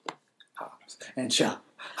and Shaw.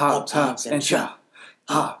 Hobbs and Shaw.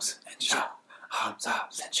 Hobbs and Shaw. Hobbs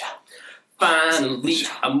and Shaw. Finally,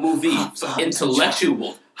 a movie for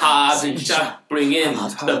intellectual. Hobbs and Shaw bring in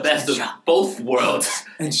the best of both worlds.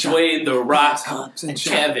 Dwayne The Rock and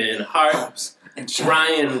Kevin Hart,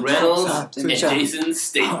 Ryan Reynolds and Jason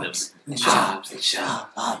Statham. Hobbs and Shaw.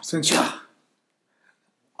 Hobbs and Shaw.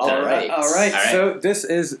 All right. So this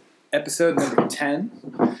is episode number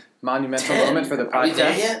 10. Monumental moment for the podcast. Are we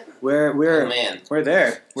there yet? We're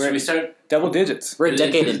there. Should we start? Double digits. We're a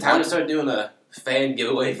decade in. Time to start doing a fan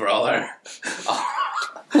giveaway for all our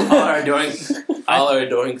adoring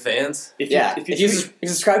fans. If you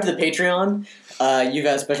subscribe to the Patreon, you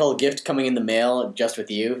got a special gift coming in the mail just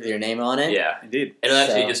with you, with your name on it. Yeah, Indeed. It'll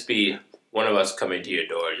actually just be one of us coming to your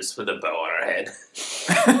door just with a bow on our head.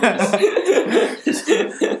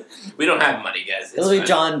 We don't have money, guys. It'll be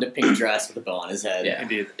John in a pink dress with a bow on his head. Yeah,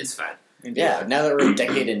 Indeed. It's fine. Indeed. Yeah, now that we're a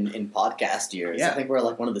decade in podcast years, Yeah. I think we're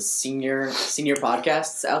like one of the senior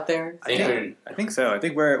podcasts out there. I think so. I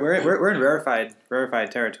think we're in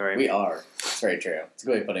rarefied territory. We are. It's very true. It's a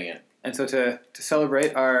good way of putting it. And so to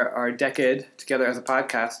celebrate our decade together as a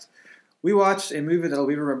podcast, we watched a movie that will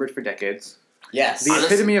be remembered for decades. Yes. The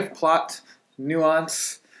epitome of plot,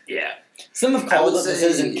 nuance. Yeah. Some have called it the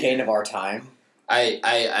Citizen Kane of our time.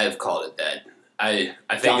 I've called it that. I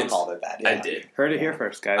think John called it that. Yeah. I did. Heard it here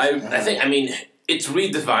first, guys. I mean, it's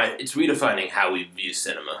redefining how we view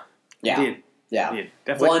cinema. Yeah. Indeed. Yeah. Indeed.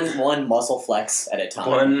 Definitely. One muscle flex at a time.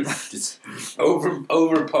 One just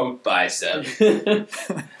over pumped bicep.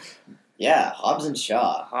 Yeah, Hobbs and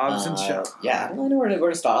Shaw. Hobbs and Shaw. Yeah, I don't really know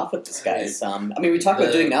where to start off with this, guys. I mean, we talked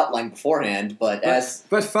about doing an outline beforehand, but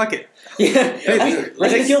fuck it. Yeah, as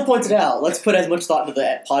Nikhil pointed out, let's put as much thought into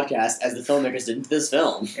the podcast as the filmmakers did into this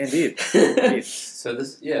film. Indeed. So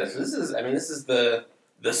this is the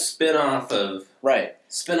spin-off of right.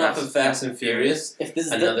 Of Fast and Furious. If this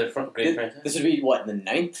is another great franchise. This would be what, the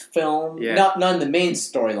 9th film? Yeah. Not in the main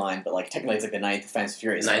storyline, but like technically it's like the 9th Fast and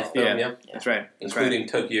Furious. Ninth film. film, yeah. That's right. Including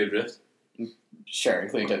Tokyo Drift. Sure,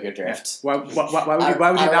 including Tokyo Drift. Why would you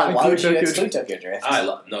not include Tokyo Drift? Tokyo Drift?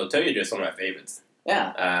 Tokyo Drift's one of my favorites.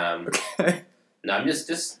 Yeah. Okay. No, I'm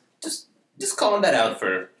just calling that out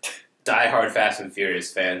for diehard Fast and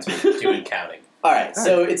Furious fans who are counting. All right,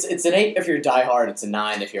 so it's an 8 if you're diehard, it's a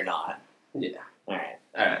 9 if you're not. Yeah. All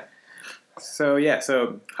right.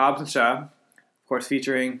 So Hobbs and Shaw, of course,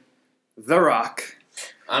 featuring The Rock.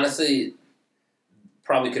 Honestly,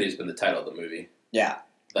 probably could have just been the title of the movie. Yeah.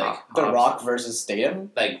 Like The Rock versus Statham.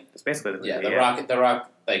 Like it's basically the movie. Yeah, The Rock.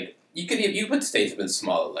 Like you put Statham in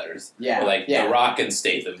smaller letters. Yeah. Or The Rock and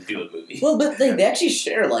Statham do a movie. Well, but they actually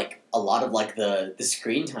share like a lot of like the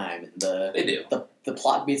screen time and they do. the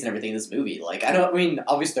plot beats and everything in this movie. Like I mean,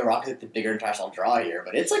 obviously The Rock is like the bigger international draw here,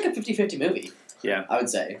 but it's like a 50-50 movie. Yeah. I would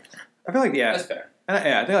say. I feel like that's fair. And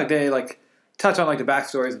I think like they touch on like the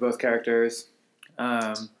backstories of both characters.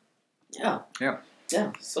 Yeah.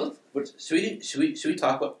 So should we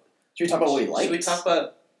talk about? Should we talk about what we liked?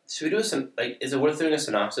 Should we do is it worth doing a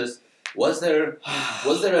synopsis? Was there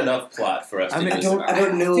enough plot for us to do a synopsis? I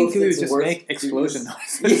don't know. I think if we would it's just worth make explosion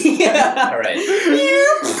noises. Yeah. All right.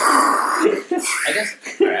 I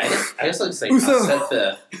guess I'll just I'll set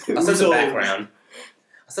the background.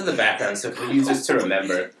 I'll set the background so for users to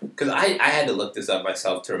remember, because I had to look this up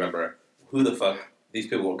myself to remember who the fuck these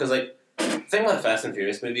people were. Because the thing about a Fast and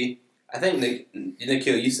Furious movie, I think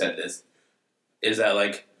Nikhil, you said this, is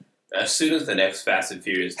that as soon as the next Fast and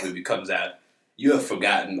Furious movie comes out, you have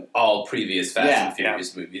forgotten all previous Fast and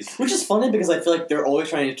Furious movies. Which is funny because I feel like they're always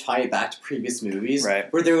trying to tie it back to previous movies.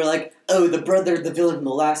 Right. Where they were like, oh, the villain from the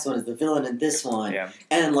last one is the villain in this one. Yeah.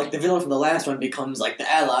 And the villain from the last one becomes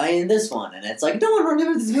the ally in this one. And it's no one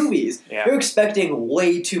remembers these movies. Yeah. You're expecting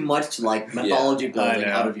way too much mythology building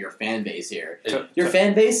out of your fan base here. Your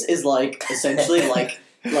fan base is essentially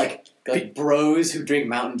bros who drink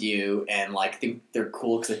Mountain Dew and think they're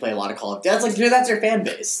cool because they play a lot of Call of Duty. That's your fan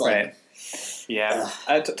base. Right. Yeah,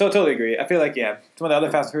 I totally agree. I feel some of the other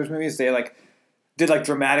Fast and Furious movies, they did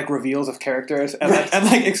dramatic reveals of characters and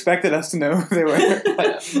expected us to know who they were.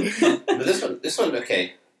 But this one,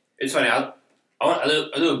 okay, it's funny. I'll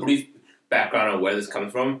do a brief background on where this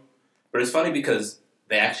comes from, but it's funny because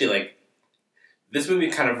they actually this movie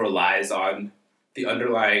kind of relies on the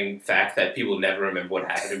underlying fact that people never remember what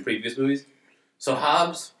happened in previous movies. So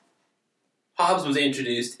Hobbs was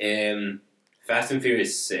introduced in Fast and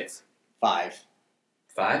Furious 6. 5.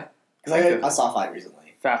 5? Because I saw 5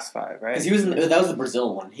 recently. Fast 5, right? Because he was that was the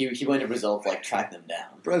Brazil one. He went to Brazil to track them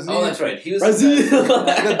down. Brazil. Oh, that's right. He was Brazil.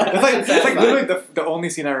 It's literally the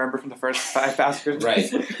only scene I remember from the first 5 Fast and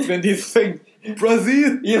Furious. Right. Vin Diesel saying,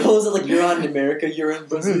 Brazil. Was it you're not in America, you're in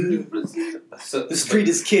Brazil. So the street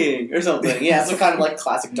is king or something. Yeah, some kind of like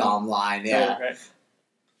classic Dom line. Yeah, right.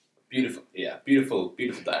 Beautiful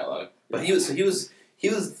dialogue. But he was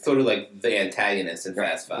sort of like the antagonist in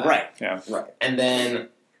Fast Five. Right. Yeah. Right. And then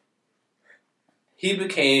he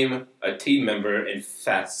became a team member in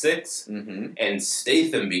Fast 6, and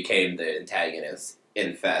Statham became the antagonist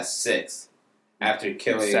in Fast 6 after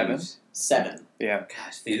killing 7. Yeah.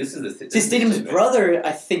 Gosh, see, this is the Statham's brother,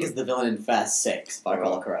 I think, is the villain in Fast 6, if I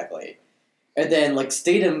recall it correctly. And then, like,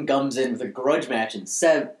 Statham comes in with a grudge match in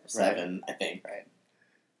 7, I think. Right.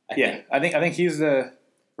 I think he's the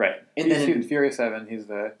right. And then in Fury 7, he's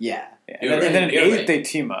the yeah. And then in 8 they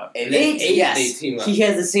team up. In 8, yes, they team up. he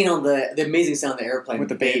has the scene on the amazing scene on the airplane with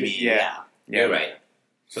the baby. Yeah. You're right.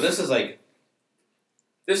 So this is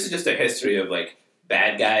just a history of like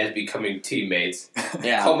bad guys becoming teammates,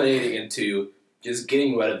 culminating into just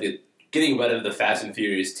getting rid of the Fast and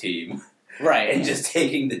Furious team, right, and just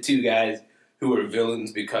taking the two guys who were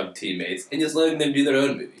villains become teammates and just letting them do their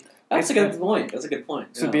own movie. That's a good point.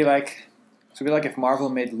 So it'd be like if Marvel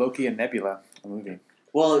made Loki and Nebula a movie.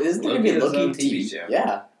 Well, isn't there going to be a Loki TV show?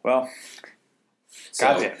 Yeah. Well,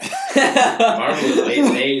 goddamn. Marvel,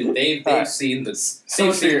 they've seen the genius.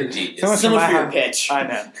 Some of your pitch. I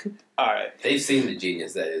know. All right. They've seen the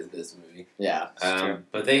genius that is this movie. Yeah.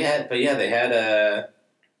 They had a.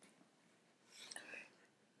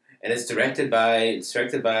 And it's directed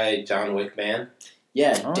by John Wick man.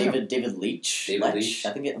 Yeah, David Leitch. David Leitch.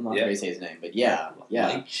 I think I'm not going to say his name, but yeah.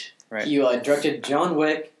 Leitch. Right. He directed John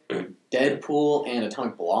Wick, Deadpool, and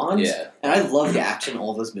Atomic Blonde. Yeah. And I love the action in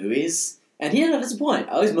all those movies. And he didn't disappoint.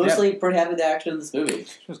 I was mostly pretty happy with the action in this movie.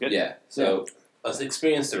 It was good. Yeah. So, as an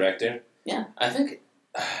experienced director, yeah, I think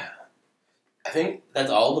that's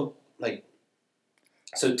all the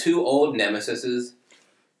So 2 old nemesises,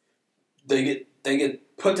 they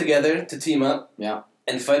get put together to team up. Yeah.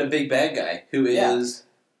 And fight a big bad guy who is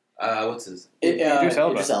what's his Idris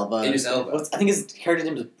Elba. Idris Elba. I think his character's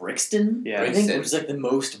name is Brixton. Yeah, I think, which is like the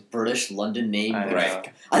most British London name.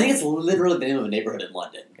 Right. I think it's literally the name of a neighborhood in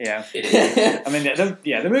London. Yeah, it is. I mean,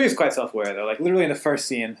 the movie is quite self-aware though. Like literally in the first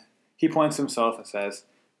scene, he points to himself and says,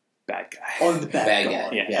 "Bad guy." Oh, the bad guy.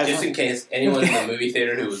 Yeah. Just in case anyone in the movie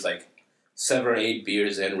theater who was like 7 or 8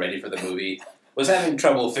 beers in, ready for the movie, was having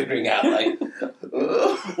trouble figuring out like.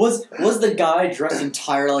 Was the guy dressed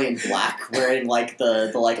entirely in black, wearing like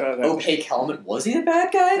the opaque helmet? Was he the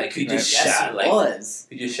bad guy? Like he just yes, shot he was.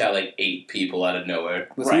 He just shot like 8 people out of nowhere.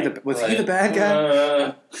 Was he the bad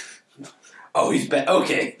guy? He's bad.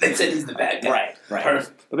 Okay, they said he's the bad guy. Right.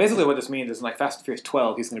 Perfect. But basically, what this means is in like Fast and Furious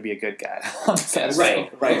 12, he's going to be a good guy.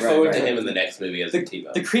 Right. Look forward to him in the next movie as a team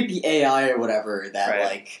up. The creepy AI or whatever that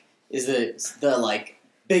like is the like.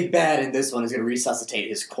 Big bad in this one is going to resuscitate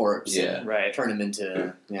his corpse and turn him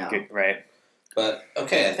into Good, right. But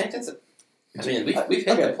okay, I think that's. We've hit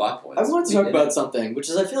the plot points. I want to talk about something, which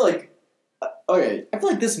is I feel like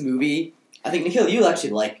this movie. I think Nikhil, you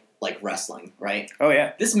actually like wrestling, right? Oh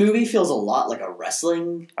yeah. This movie feels a lot like a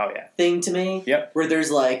wrestling. Thing to me. Yep. Where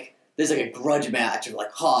there's like a grudge match of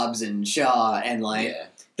like Hobbs and Shaw and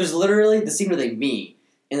there's literally the scene where they meet.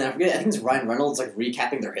 And then I think it's Ryan Reynolds like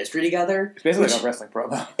recapping their history together. It's basically like a wrestling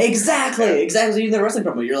promo. Exactly. Even the wrestling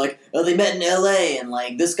promo. You're like, oh, they met in LA and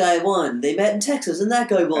like this guy won. They met in Texas and that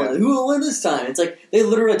guy won. Yeah. Who will win this time? It's like they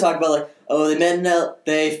literally talk about like, oh,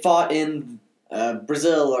 they fought in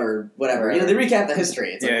Brazil or whatever. Right. They recap the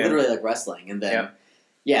history. It's like literally like wrestling. And then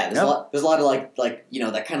there's a lot of like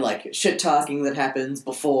that kind of like shit talking that happens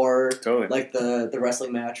before like the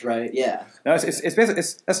wrestling match, right? Yeah. No, it's basically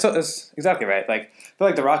that's exactly right. Like I feel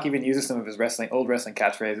like The Rock even uses some of his old wrestling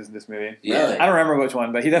catchphrases in this movie. Yeah. Really? I don't remember which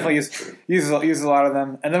one, but he definitely uses a lot of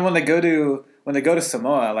them. And then when they go to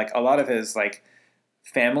Samoa, like a lot of his like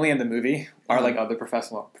family in the movie are like other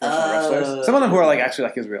professional wrestlers. Some of them who are like actually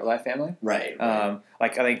like his real life family. Right.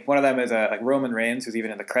 Like I think one of them is like Roman Reigns, who's even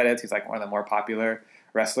in the credits. He's like one of the more popular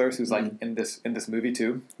wrestlers who's like in this movie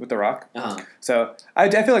too with The Rock. So I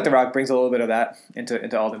feel like The Rock brings a little bit of that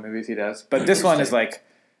into all the movies he does. But this one is like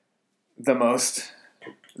the most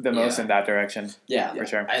in that direction. Yeah, for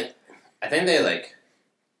sure. I think they like.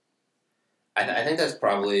 I think that's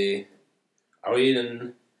probably. I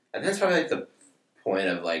think that's probably like the point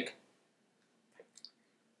of like.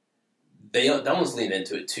 They almost lean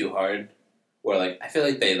into it too hard, where like I feel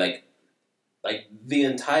like they like the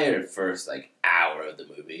entire first like hour of the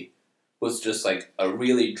movie was just like a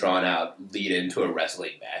really drawn out lead into a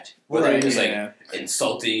wrestling match where they were just like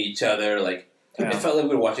insulting each other. Like it felt like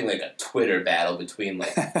we were watching like a Twitter battle between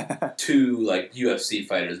like 2 like UFC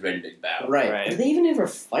fighters ready to battle. Right. Do they even ever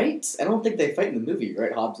fight? I don't think they fight in the movie,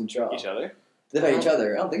 right? Hobbs and Shaw. Each other? Do they fight each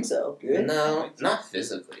other? I don't think so. No, not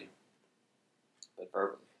physically.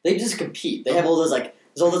 They just compete. They have all those like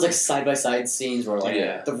there's all those like side by side scenes where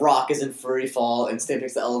like The Rock is in free fall and standing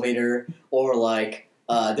next to the elevator, or like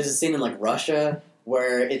there's a scene in like Russia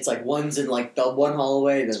where it's like one's in like the one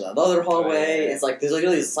hallway, there's another hallway. It's like there's like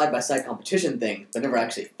really these side by side competition thing, but never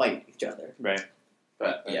actually fight each other. Right.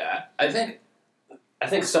 But yeah, I think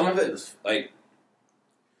some of it was like,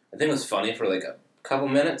 I think it was funny for like a couple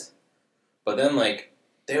minutes, but then like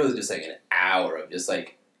there was just like an hour of just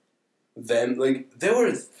like them like there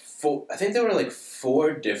were like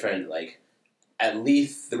 4 different like at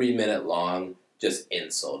least 3-minute long just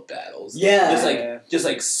insult battles. Yeah. Just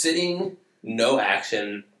like sitting, no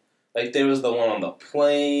action. Like there was the one on the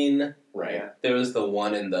plane. Right. Yeah. There was the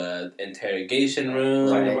one in the interrogation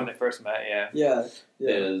room. Right. When they first met, Yeah.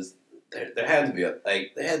 There had to be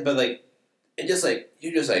it just like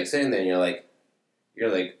you're just like sitting there and you're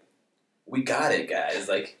like we got it, guys.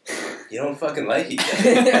 Like you don't fucking like each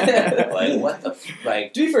other. Like what the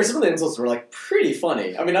like. To be fair, some of the insults were like pretty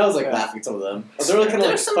funny. I mean, I was like laughing at some of them. They were kind of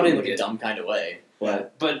like funny in like a dumb kind of way.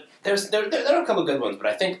 But there are a couple good ones. But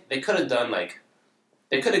I think they could have done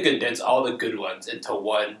they could have condensed all the good ones into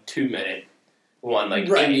 1 2-minute one in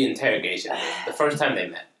the interrogation room, the first time they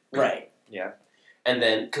met. Right. Yeah. And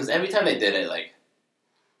then because every time they did it, like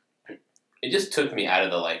it just took me out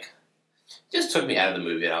of the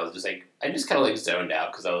movie, and I was just like, I just kind of like zoned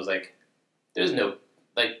out because I was like, there's no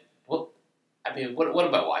like, what? I mean, what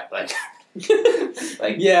about why? Like,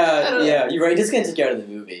 yeah, you're right. It just can't take you out of the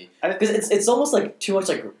movie because it's almost like too much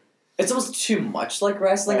like it's almost too much like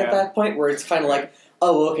wrestling at that point where it's kind of like,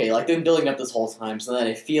 oh, okay, like they've been building up this whole time, so then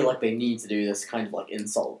I feel like they need to do this kind of like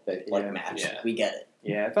insult match. Yeah. We get it.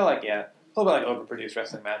 Yeah, it felt like a little bit like overproduced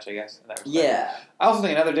wrestling match, I guess. In that respect. Yeah. I also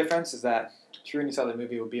think another difference is that Sharuni saw the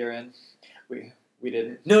movie with beer in. We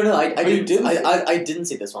didn't. No, I didn't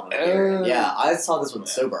see this one with beer. Yeah, I saw this one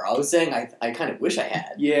sober. I was saying I kind of wish I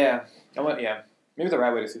had. Yeah, maybe the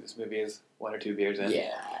right way to see this movie is 1 or 2 beers in.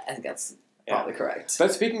 Yeah, I think that's probably correct.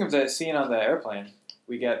 But speaking of the scene on the airplane,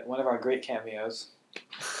 we get one of our great cameos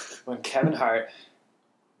when Kevin Hart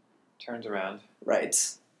turns around. Right.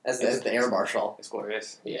 As the air marshal. It's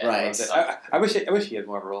glorious. Yeah. Right. I wish he had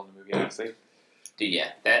more of a role in the movie, honestly. Dude,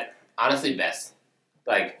 yeah. That, honestly, best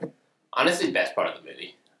part of the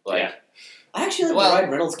movie. Like, I actually like Ryan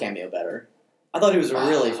Reynolds' cameo better. I thought he was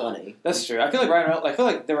really funny. That's true. I feel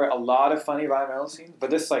like there were a lot of funny Ryan Reynolds scenes, but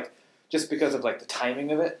this, like, just because of, like, the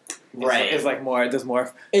timing of it, is like more, it does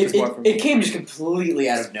more. It came just completely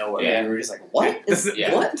out of nowhere. Yeah. We were just like, what?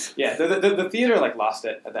 What? Yeah, the theater, like, lost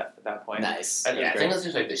it at that point. Nice. I think that's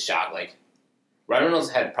just, like, the shock. Like, Ryan Reynolds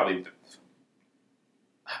had probably...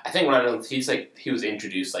 I think Ryan Reynolds, he was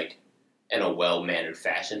introduced, like, in a well-mannered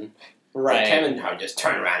fashion. Right. Like, Kevin Hart just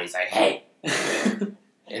turned around, he's like, hey! And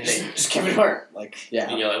then... just Kevin Hart. Like, yeah.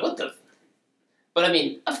 And you're like, what the... But, I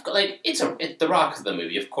mean, it's The Rock is the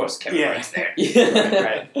movie. Of course Kevin Hart's there.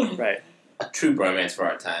 Yeah. Right. A true bromance for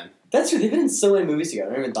our time. That's true. They've been in so many movies together.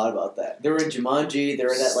 I never even thought about that. They were in Jumanji. They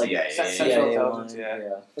were in that, like... Central Intelligence,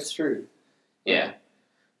 yeah. That's true. Yeah.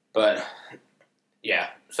 But, yeah.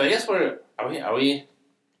 So I guess we're going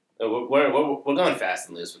fast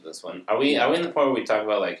and loose with this one. Are we in the part where we talk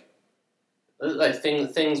about, like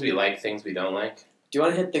things we like, things we don't like? Do you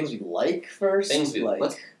want to hit things we like first? Things we like.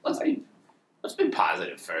 Let's be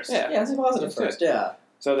positive first. Yeah, let's be positive first. Yeah.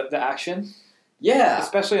 So the action,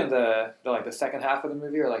 especially in the second half of the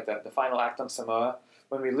movie, or like the final act on Samoa,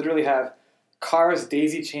 when we literally have cars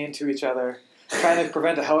daisy chained to each other, trying to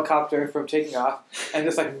prevent a helicopter from taking off, and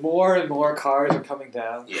just like more and more cars are coming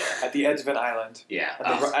down at the edge of an island. Yeah.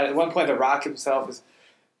 At one point, The Rock himself is,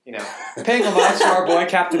 paying homage to our boy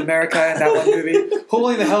Captain America in that one movie,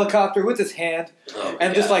 holding the helicopter with his hand,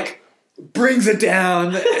 and just like brings it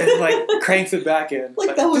down and like cranks it back in.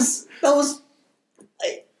 Like that was.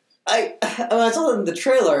 I saw it in the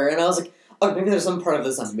trailer and I was like, oh, maybe there's some part of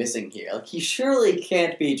this I'm missing here. Like he surely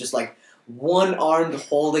can't be just like one-armed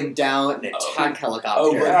holding down an attack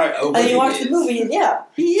helicopter. And you watch the movie and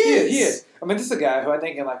he is. He is. I mean, this is a guy who I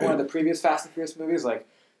think in like one of the previous Fast and Furious movies, like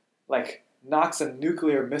knocks a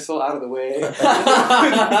nuclear missile out of the way. and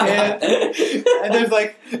there's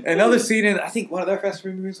like another scene in I think one of their Fast and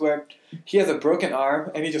Furious movies where he has a broken arm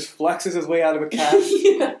and he just flexes his way out of a cast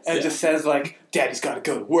and just says like, "Daddy's got to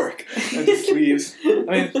go to work," and just leaves.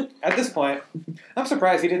 I mean, at this point, I'm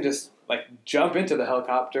surprised he didn't just like jump into the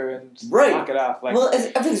helicopter and knock it off. Like, well, I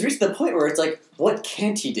think it's reached the point where it's like, what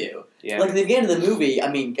can't he do? Yeah. Like at the beginning of the movie,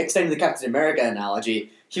 I mean, extending the Captain America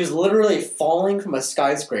analogy, he was literally falling from a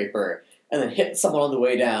skyscraper and then hit someone on the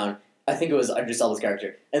way down, I think it was Idris Elba's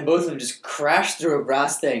character, and both of them just crashed through a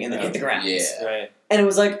brass thing and then hit the ground. Yeah. Right. And it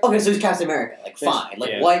was like, okay, so he's Captain America. Like, fine.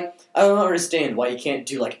 Like, Yeah. why? I don't understand why he can't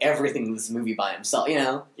do, like, everything in this movie by himself, you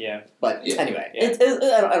know? Yeah. But Yeah. anyway, Yeah.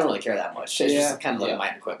 I don't really care that much. It's Yeah. just kind of like Yeah. a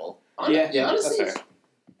minor quibble. Yeah, honestly,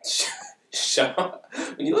 that's Shaw.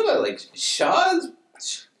 When you look at it, like Shaw's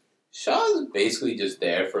basically just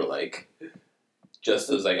there for like, just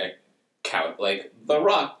as like a count. Like The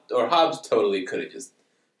Rock or Hobbs totally could have just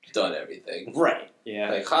done everything. Right.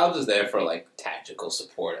 Yeah. Like Hobbs is there for like tactical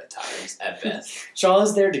support at times, at best.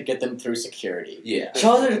 Shaw's there to get them through security. Yeah.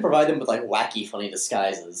 Shaw's there to provide them with, like, wacky, funny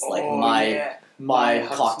disguises. Like, my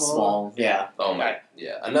Huck cock Small. small. Yeah. Oh my.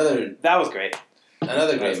 Yeah. Another That was great. great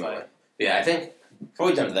That's moment. Yeah, I think before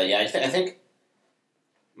we jump to that, yeah, I think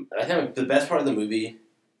the best part of the movie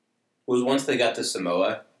was once they got to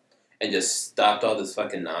Samoa and just stopped all this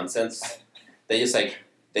fucking nonsense. They just like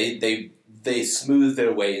they smoothed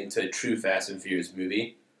their way into a true Fast and Furious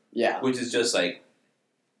movie, Yeah. which is just like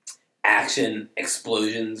action,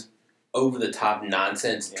 explosions, over the top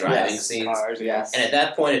nonsense driving Yes. scenes. Cars, Yes. And at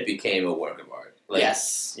that point, it became a work of art. Like,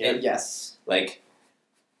 yes. Yeah. Yes. like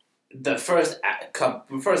the first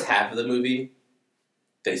half of the movie,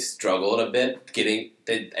 they struggled a bit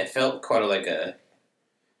it felt kind of like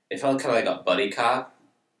a buddy cop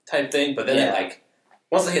type thing, but then Yeah. it, like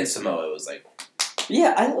once they hit Samoa, it was like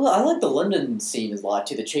Yeah, I like the London scene a lot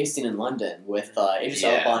too. The chase scene in London with Idris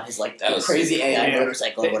Elba on his like That was crazy sick. AI Yeah.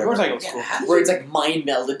 motorcycle or The whatever. motorcycle was cool. how did Where you- it's like mind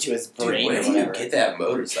melded to his dude, brain where or did you whatever. get that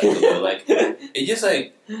motorcycle? Though? Like it just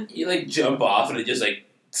like you like jump off and it just like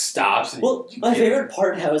stops. And Well, you my get- favorite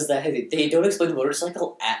part now is that they don't explain the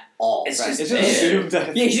motorcycle at all. It's right? just It's there. just assumed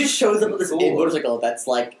that. Yeah, he just shows up with this Cool. big motorcycle that's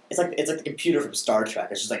like it's like the computer from Star Trek.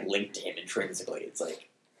 It's just like linked to him intrinsically. It's like,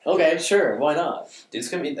 okay, sure, why not? Dude, that's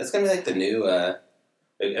gonna be like the new.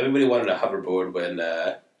 Like everybody wanted a hoverboard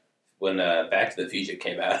when Back to the Future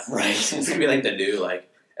came out. Right. It's gonna be like the new like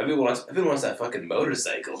everyone wants that fucking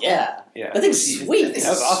motorcycle. Yeah, Yeah. that thing's Jeez, sweet. That thing That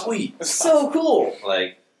was awesome. sweet. So cool.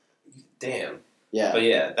 Like, damn. Yeah. But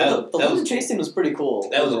yeah, The that London was chase scene was pretty cool.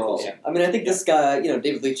 That was a overall. cool scene. I mean, I think this guy,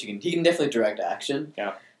 David Leitch, he can definitely direct action.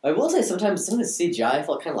 Yeah. I will say sometimes some of the CGI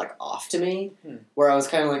felt kind of like off to me, Hmm. where I was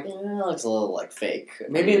kind of like, it looks a little like fake.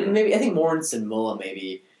 Maybe I think more in Samoa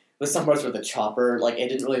maybe with some parts with the chopper, like it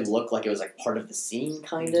didn't really look like it was like part of the scene,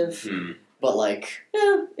 kind of. Hmm. But like,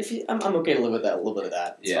 yeah, I'm okay to live with that, a little bit of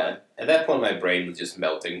that. It's Yeah. fine. At that point, my brain was just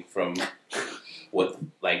melting from what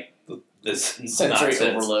like this Sensory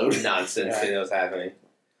overload. nonsense thing that was happening.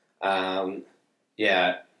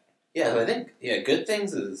 Yeah. I think good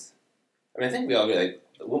things is. I mean, I think we all agree. Like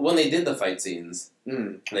when they did the fight scenes,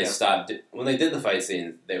 they stopped. When they did the fight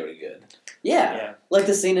scenes, they were good. Yeah. Yeah. Like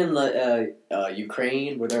the scene in the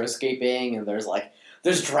Ukraine where they're escaping and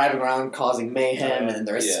there's driving around causing mayhem, and then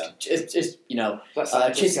there's just Let's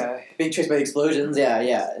not chase- this guy. being chased by the explosions,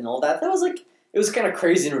 and all that. That was like it was kind of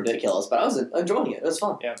crazy and ridiculous, but I was enjoying it. It was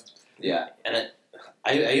fun. Yeah, and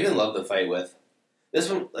I even love the fight with this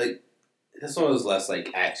one. Like this one was less like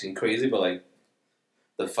action crazy, but like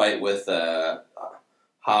the fight with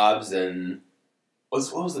Hobbs and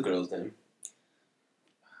what was the girl's name?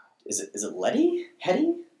 Is it Letty?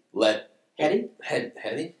 Hetty? Hetty?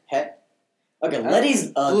 Hetty? Okay,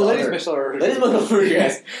 Letty's the Letty's other. Mitchell or Letty's Mitchell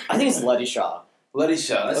Rodriguez. I think it's Letty Shaw. Letty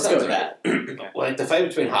Shaw. That Let's sounds go with right. that. Well, like the fight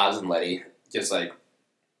between Hobbs and Letty, just like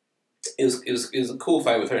it was a cool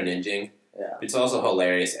fight with her ninjing. Yeah. It's also a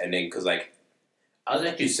hilarious ending because like I was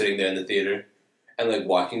actually sitting there in the theater and like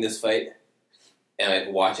watching this fight and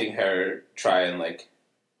like watching her try and like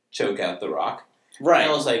choke out The Rock. Right.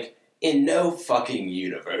 And I was like, in no fucking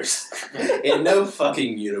universe,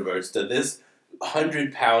 does this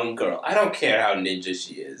 100-pound girl, I don't care how ninja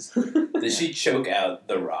she is, does she choke out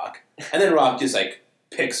The Rock? And then Rock just like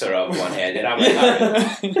picks her up one hand, and I'm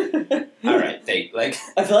like, all right, like.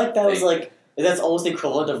 I feel like that was like that's almost the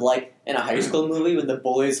equivalent of like in a high school movie when the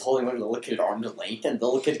bully is holding one of the little kid at arm's length and the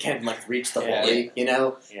little kid can't like reach the Yeah. bully,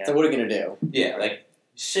 Yeah. So what are you gonna do? Yeah, like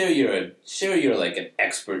sure you're like an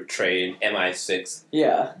expert trained MI6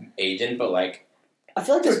 Yeah. agent, but like I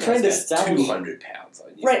feel like they were trying to this guy's got establish 200 pounds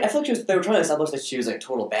on you. Right, I feel like they were trying to establish that she was like a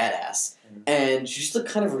total badass. And she just looked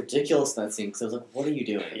kind of ridiculous in that scene because I was like, what are you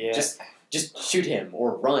doing? Yeah. Just shoot him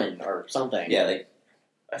or run or something. Yeah, like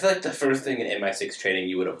I feel like the first thing in MI6 training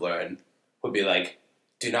you would have learned would be like,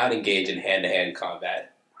 do not engage in hand-to-hand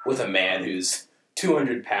combat with a man who's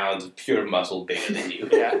 200 pounds of pure muscle bigger than you.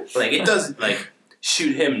 Yeah. Like it doesn't like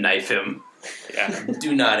shoot him, knife him. Yeah.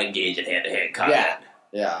 Do not engage in hand-to-hand combat.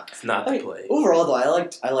 Yeah. It's not I the mean, play. overall though,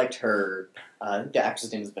 I liked her the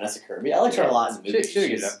actress' name is Vanessa Kirby. I liked her a lot in the movie.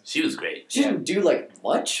 She was great. She didn't do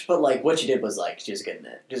much, but what she did was she was good in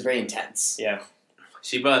it. She was very intense. Yeah.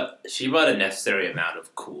 She brought a necessary amount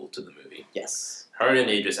of cool to the movie. Yes. Her and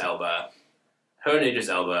Idris Elba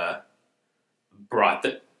brought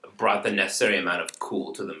the necessary amount of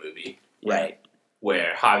cool to the movie. Right.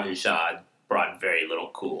 Where Hobbs and Shaw brought very little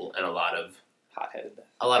cool and a lot of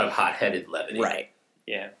hot-headed levity. Right.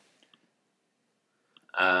 Yeah.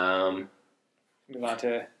 Move on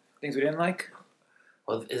to things we didn't like.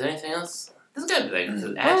 Well, is there anything else? This guy,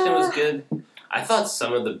 the action was good. I thought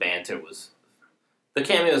some of the banter was. The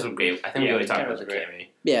cameos were great. I think we already talked about the cameo.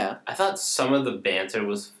 Yeah. I thought some of the banter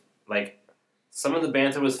was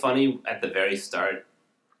funny at the very start,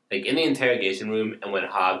 like in the interrogation room, and when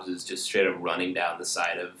Hobbs is just straight up running down the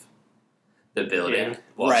side of the building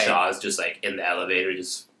while Shaw's just in the elevator,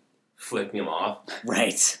 just flicking him off.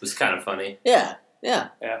 Right. It was kind of funny. Yeah. It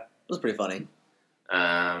was pretty funny.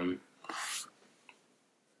 Damn,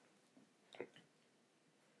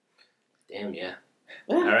 yeah.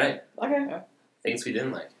 All right. Okay. Yeah. Things we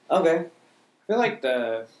didn't like. Okay. I feel like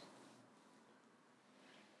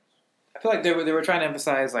they were trying to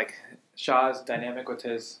emphasize Shaw's dynamic with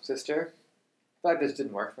his sister. I feel like this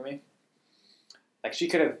didn't work for me. She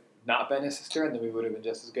could have not been his sister, and then we would have been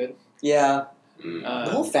just as good. Yeah. The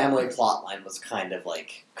whole family plot line was kind of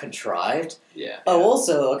contrived. Yeah. Oh,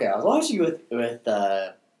 also, okay, I was watching with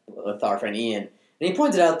our friend Ian, and he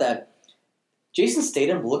pointed out that Jason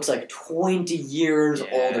Statham looks 20 years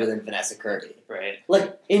older than Vanessa Kirby. Right.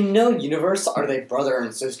 In no universe are they brother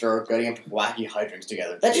and sister getting into wacky hijinks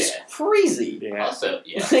together. That's just crazy. Yeah. Also,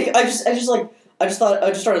 yeah. I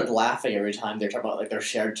just started laughing every time they're talking about their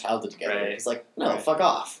shared childhood together. Right. It's no, fuck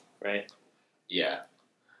off. Right. Yeah.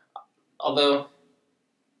 Although,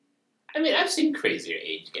 I mean, I've seen crazier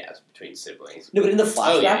age gaps between siblings. No, but in the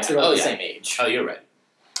flashbacks, they're all the same age. Oh, you're right.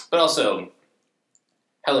 But also,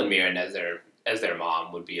 Helen Mirren as their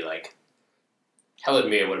mom would be Helen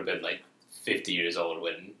Mirren would have been 50 years old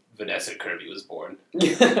when Vanessa Kirby was born.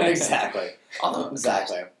 Exactly. Although,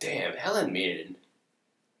 exactly. Damn, Helen Mirren.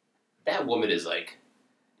 That woman is I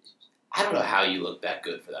don't know how you look that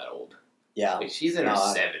good for that old. Yeah. She's in her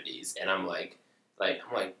 70s, and I'm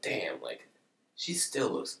damn, she still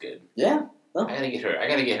looks good. Yeah. Well. I gotta get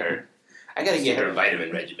her a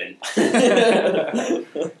vitamin regimen.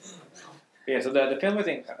 Yeah, so the family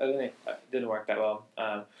thing didn't work that well.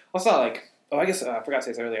 Also, I guess I forgot to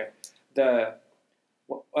say this earlier. The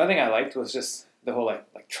one thing I liked was just the whole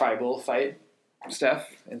tribal fight stuff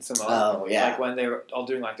in Samoa. Oh yeah. When they were all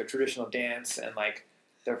doing their traditional dance and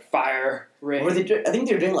their fire ring. I think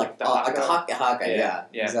they were doing the haka. Yeah.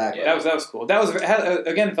 Exactly. That was cool. That was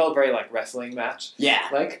again felt very wrestling match. Yeah.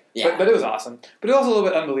 But it was awesome. But it was also a little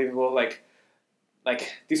bit unbelievable.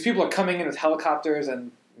 These people are coming in with helicopters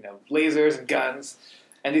and lasers and guns,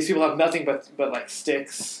 and these people have nothing but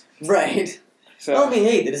sticks. Right. So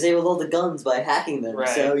hey, they disabled all the guns by hacking them. Right.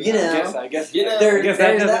 So I guess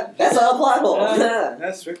that's a plot hole.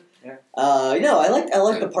 That's true. Yeah. I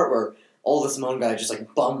like the part where all the Samoan guys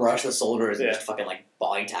just bum rush the soldiers and just fucking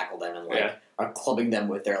body tackle them and are clubbing them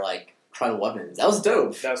with their tribal weapons. That was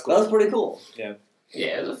dope. That was cool. That was pretty cool. Yeah.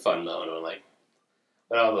 Yeah, it was a fun moment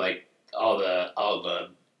when all the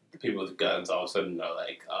people with guns all of a sudden are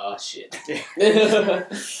oh shit.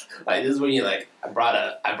 This is when you I brought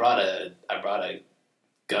a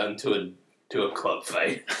gun to a club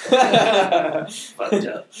fight. Fucked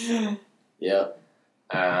up. Yep.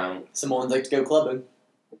 Samoans like to go clubbing.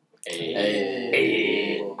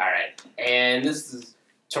 Hey. Alright. And this is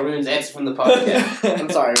Tarun's exit from the podcast. I'm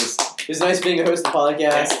sorry, it was nice being a host of the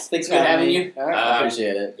podcast. Thanks for having me. I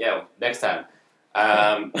appreciate it. Yeah, next time.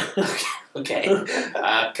 Okay.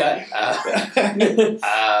 Cut.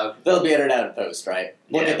 They'll be edited out in post, right?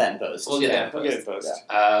 We'll get that in post. We'll get that in post.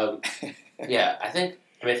 Yeah, I think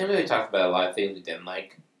we talked about a lot of things we didn't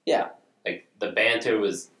like. Yeah. The banter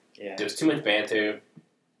was... Yeah. There was too much banter.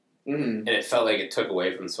 Mm-hmm. And it felt it took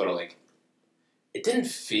away from sort of it didn't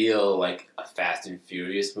feel like a Fast and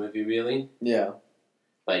Furious movie, really. Yeah.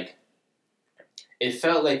 It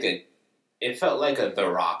felt like a The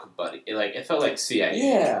Rock buddy. It felt like CIA.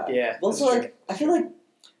 Yeah. Yeah. Also, I feel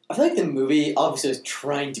like the movie obviously is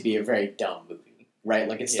trying to be a very dumb movie, right?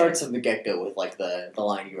 It starts from the get-go with the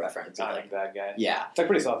line you reference. I'm a bad guy. Yeah. It's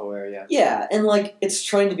pretty self-aware, yeah. Yeah, and it's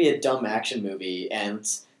trying to be a dumb action movie,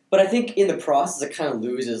 but I think in the process it kind of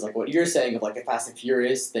loses what you're saying of the Fast and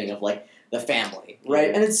Furious thing of the family, right?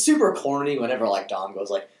 Yeah. And it's super corny whenever Dom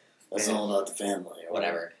goes it's all about the family or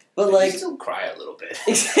whatever. But you still cry a little bit.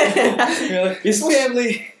 you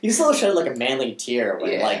still shed a manly tear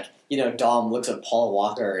when Dom looks at Paul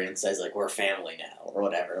Walker and says, like, we're family now, or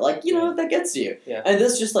whatever. Like, that gets you. Yeah. And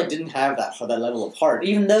this just, like, didn't have that level of heart,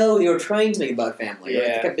 even though they were trying to make it about family. Right?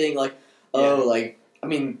 They kept being like, like, I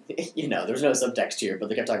mean, there's no subtext here, but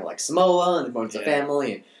they kept talking, like, Samoa, and the importance of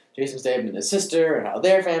family, and Jason Statham and his sister, and how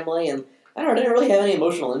they're family, and I don't know, it didn't really have any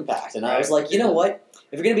emotional impact. And I was like, you know what?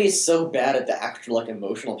 If you're going to be so bad at the actual, like,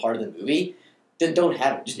 emotional part of the movie, then don't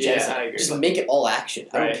have it. Just just make it all action.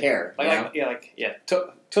 I don't care.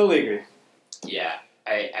 Totally agree. Yeah,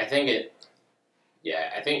 I think it.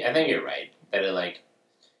 Yeah, I think you're right that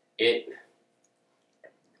it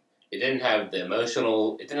didn't have the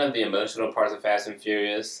emotional. It didn't have the emotional parts of Fast and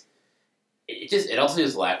Furious. It also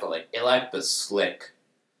just lacked the slick,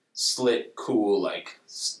 cool, like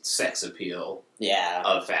sex appeal. Yeah.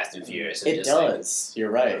 Of Fast and Furious. It does. You're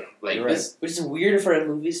right. You're right. Which is weird for a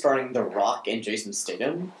movie starring The Rock and Jason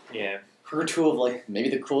Statham. Yeah. Who are two of, like, maybe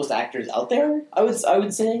the coolest actors out there, I would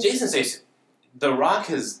say. Jason Statham,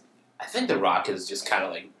 I think The Rock has just kind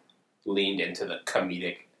of, like, leaned into the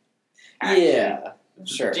comedic action. Yeah,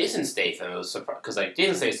 sure. Jason Statham was surprised, because, like,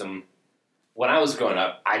 Jason Statham, when I was growing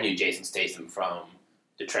up, I knew Jason Statham from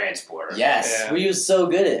The Transporter. Yes, where he was so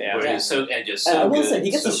good at it. Yeah, he was so good. I will say,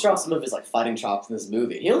 he gets to show off some of his, like, fighting chops in this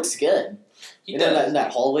movie. He looks good. He does. In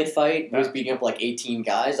that hallway fight, where he was beating up, like, 18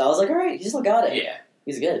 guys, I was like, alright, he still got it. Yeah.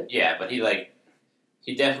 He's good. Yeah, but he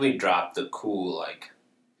definitely dropped the cool,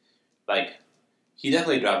 he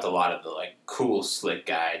definitely dropped a lot of the, like, cool, slick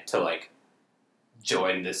guy to, like,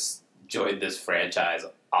 join this franchise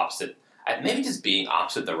opposite. Maybe just being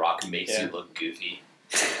opposite The Rock makes you look goofy.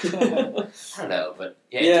 I don't know, but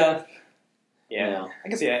yeah. I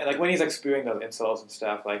guess like when he's like spewing those insults and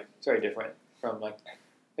stuff, like it's very different from like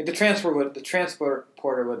the transporter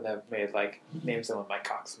wouldn't have made like name someone like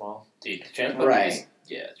cock small. Dude, the transporter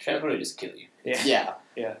the transporter would just kill you. Yeah.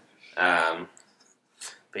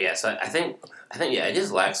 But yeah, so I think it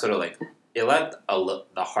just lacks sort of like it lacked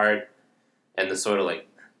the heart and the sort of like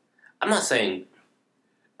I'm not saying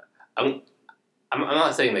like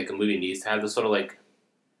a movie needs to have this sort of like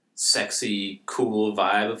sexy, cool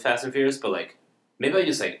vibe of Fast and Furious, but like maybe I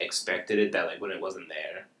just like expected it that like when it wasn't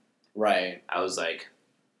there. Right. I was like,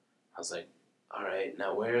 all right,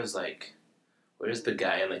 now where's the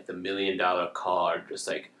guy in like the $1 million car just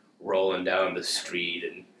like rolling down the street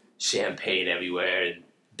and champagne everywhere and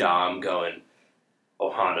Dom going,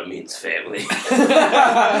 Ohana means family.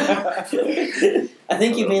 I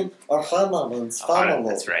think you mean Ohana means family.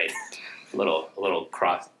 That's right. A little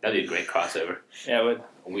cross. That'd be a great crossover. Yeah, it would.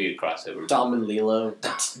 A weird crossover. Dom and Lilo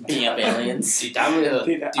being up aliens. Dude, Dom and Lilo,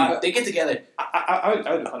 dude, they get together. I would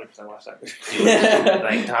 100% watch that movie. Dude,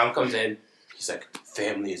 like, Dom comes in, he's like,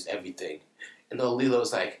 family is everything. And then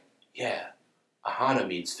Lilo's like, yeah, Ohana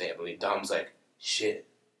means family. Dom's like, shit,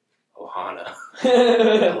 Ohana.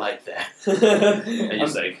 I like that. And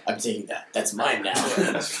he's like, I'm taking that. That's mine now.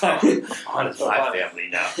 That's fine. Ohana's my family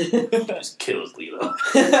now. Just kills Lilo.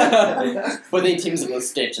 But they teams up with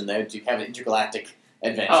Stitch and they have an intergalactic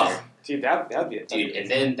adventure. Oh, dude, that'd be a dude, and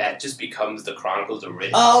then that just becomes the Chronicles of Riddick.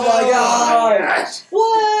 Oh my god!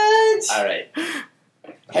 What? All right.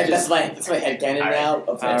 That's my headcanon now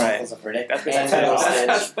of the Chronicles of Riddick.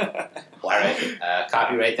 That's All right.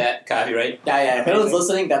 Copyright that. Copyright. Yeah. If anyone's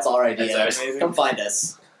listening, that's our idea. That's come find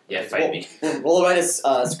us. Yeah, fight me. We'll write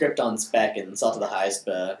a script on spec and sell to the highest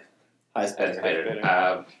bidder.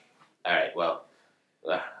 All right. Well,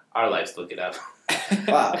 our lives look it up.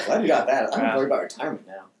 Wow, glad we got that. I'm worried about retirement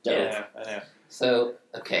now. Yeah, I know. So,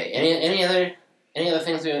 okay. Any other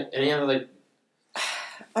things? Any other like?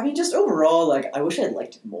 I mean, just overall, like, I wish I'd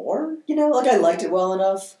liked it more. Like I liked it well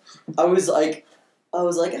enough. I was like, I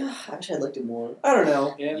wish I'd liked it more. I don't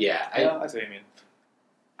know. Yeah. That's what I mean.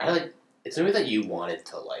 I like. It's a movie that you wanted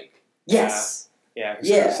to like. Yes. Yeah.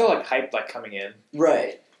 It was so like hyped, like coming in.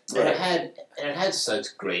 Right. And it had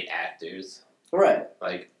such great actors. Right.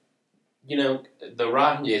 Like, The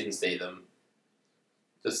Rock and Jason Statham.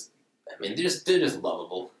 They're just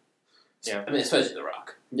lovable. Yeah. I mean, especially The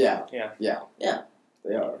Rock. Yeah.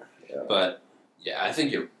 They are. Yeah. But yeah, I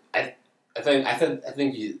think I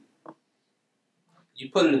think you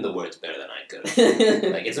put it in the words better than I could.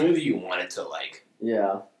 Like, it's a movie you wanted to like.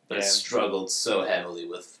 Yeah. But it struggled so heavily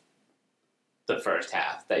with the first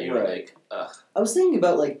half that you were like, ugh. I was thinking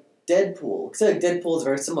about like Deadpool, because like Deadpool is a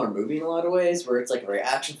very similar movie in a lot of ways, where it's like a very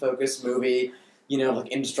action focused movie. Like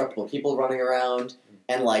indestructible people running around,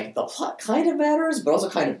 and like the plot kind of matters, but also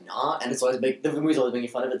kind of not. And it's always the movie's always making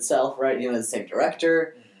fun of itself, right? The same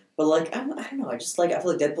director. But like I don't know, I feel like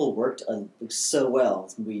Deadpool worked so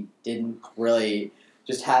well. We didn't really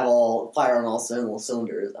just have all fire on all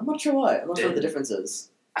cylinders. I'm not sure why. I'm not sure what the difference is.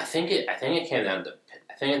 I think it came down to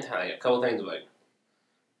think like a couple things like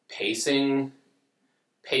pacing,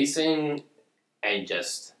 and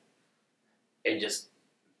just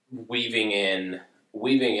weaving in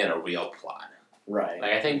a real plot. Right.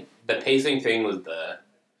 Like I think the pacing thing was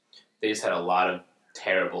they just had a lot of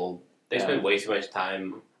terrible. They spent way too much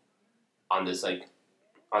time on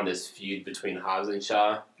this feud between Hobbs and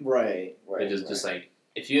Shaw. Right. It was just like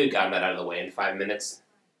if you had gotten that out of the way in 5 minutes,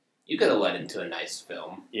 you could have led into a nice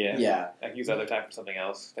film. Yeah. Like use other time for something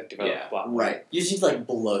else. Like develop a plot. Right. You just need to like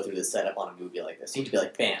blow through the setup on a movie like this. You need to be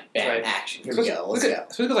like, bam, bam, action. Here we go. Let's go.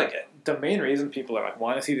 Especially because like the main reason people are like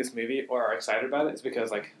want to see this movie or are excited about it is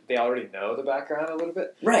because like they already know the background a little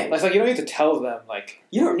bit. Right. Like, you don't need to tell them like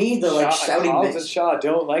you don't need the like shouting Hobbs mix. and Shaw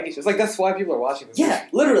don't like each other. It's like that's why people are watching this. Yeah,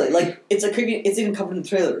 literally. Like it's even covered in the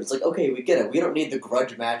trailer. It's like, okay, we get it. We don't need the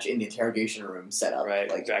grudge match in the interrogation room set up. Right.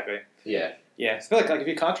 Like, exactly. Yeah. Yeah, I feel like if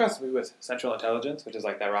you contrast the movie with Central Intelligence, which is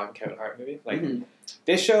like that Rock and Kevin Hart movie, like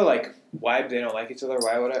they show like why they don't like each other,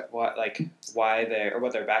 why they or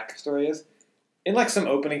what their backstory is, in like some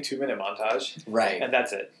opening 2-minute montage, right, and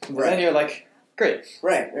that's it. Right, and then you're like, great,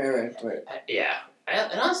 right. Yeah,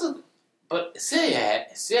 and also, but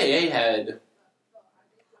CIA had.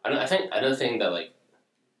 I think another thing that like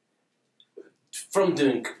from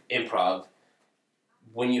doing improv,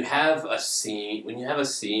 when you have a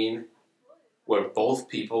scene where both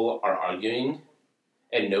people are arguing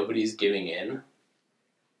and nobody's giving in,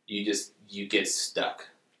 you get stuck.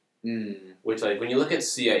 Which like when you look at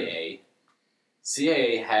CIA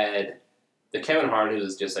had the Kevin Hart who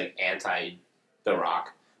was just like anti The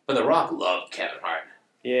Rock, but The Rock loved Kevin Hart.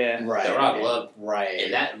 Yeah, right. The Rock loved, right,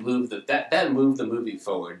 and that moved the movie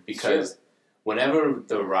forward because whenever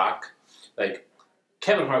The Rock, like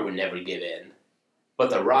Kevin Hart would never give in, but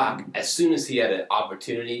The Rock, as soon as he had an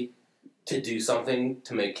opportunity to do something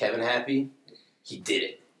to make Kevin happy, he did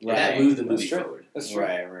it. And that moved the movie forward. That's true.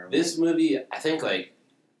 Right. This movie, I think, like,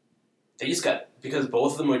 they just got, because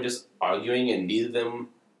both of them were just arguing and neither of them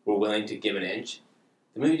were willing to give an inch,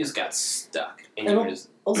 the movie just got stuck. And you were just...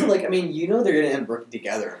 Also, like, I mean, you know they're going to end up working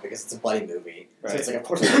together because it's a bloody movie. Right. So it's like, of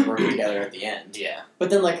course they're going to work together at the end. Yeah.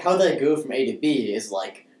 But then, like, how they go from A to B is,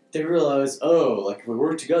 like, they realize, oh, like, if we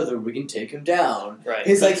work together, we can take him down. Right.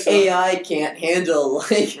 His, like, AI can't handle,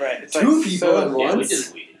 like, it's two like people at once. Yeah, which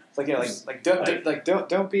is weird. It's like,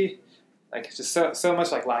 don't be, like, it's just so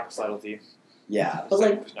much, like, lack of subtlety. Yeah, but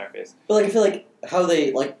like I feel like how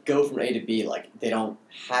they, like, go from A to B, like, they don't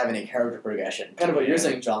have any character progression. Kind of what you're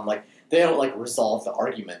saying, John, like, they don't, like, resolve the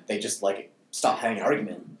argument. They just, like, stop having an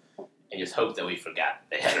argument. And just hope that we forgot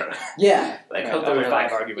they had a... Yeah. Like, hope that we were,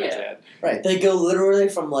 like... arguments yeah. Right, they go literally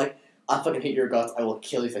from, like, I fucking hate your guts, I will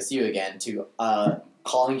kill you if I see you again, to,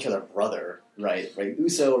 calling each other brother, right,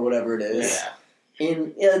 Uso or whatever it is. Yeah.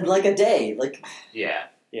 In like, a day, like... Yeah.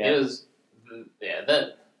 It was... Yeah,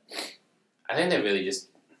 that... I think they really just...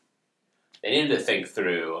 They needed to think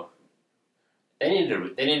through... I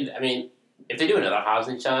mean, if they do another Hobbs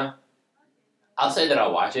and Shaw, I'll say that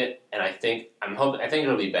I'll watch it, and I think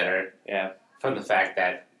it'll be better. Yeah. From the fact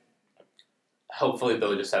that hopefully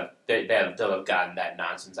they'll just have they'll have gotten that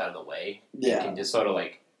nonsense out of the way. Yeah. And can just sort of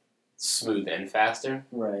like smooth in faster.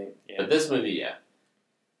 Right. Yeah. But this movie,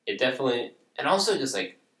 it definitely, and also just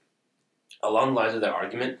like along the lines of their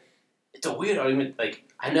argument, it's a weird argument. Like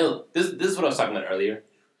I know this is what I was talking about earlier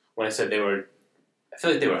when I said I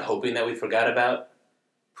feel like they were hoping that we forgot about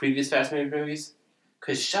previous Fast and Furious movies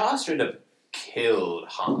because Shaw straight up killed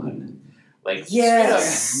Han. Like, straight up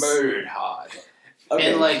murdered Han.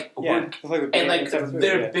 Okay. And, like,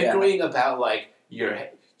 they're bickering about, like, you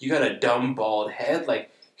got a dumb, bald head. Like,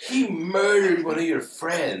 he murdered one of your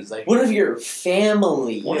friends. Like, one of your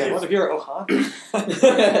family. One of your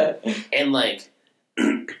Ohana. And, like,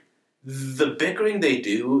 the bickering they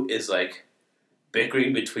do is, like,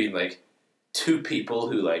 bickering between, like, two people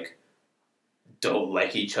who, like, don't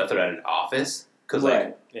like each other at an office. Because,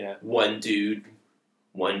 like, one dude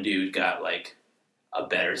got, like, a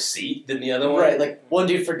better seat than the other one. Right, like, one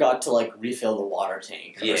dude forgot to, like, refill the water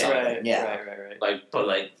tank or something. Right. Like, but,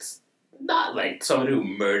 like, not, like, someone who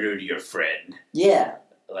murdered your friend. Yeah.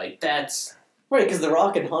 Like, that's... Right, because The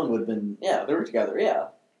Rock and Han would have been... Yeah, they were together, yeah.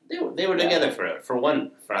 They were together for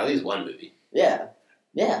at least one movie. Yeah.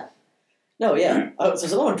 Yeah. No, yeah. So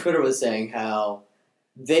someone on Twitter was saying how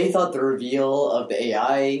they thought the reveal of the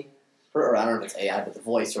AI... Or I don't know if it's AI, but the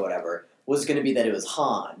voice or whatever, was going to be that it was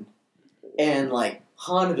Han. And, like,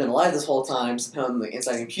 Han had been alive this whole time, somehow like,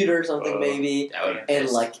 inside a computer or something, maybe. And,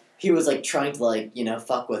 like, he was, like, trying to, like, you know,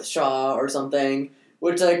 fuck with Shaw or something.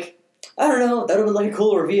 Which, like, I don't know, that would have been, like, a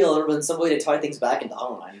cool reveal. It would have been some way to tie things back into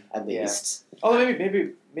Han, at least. Although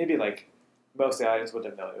maybe, like, most of the audience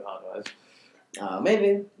wouldn't know who Han was.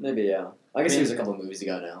 Maybe, yeah. I guess he was a couple movies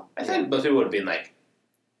ago now. I think most people would have been like,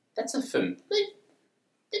 "That's a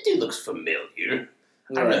that dude looks familiar."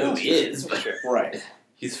 I don't know who he is, but right,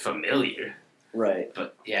 he's familiar. Right.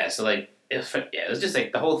 But yeah, so like, it was just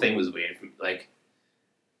like the whole thing was weird. Like,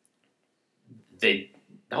 the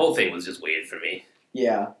whole thing was just weird for me.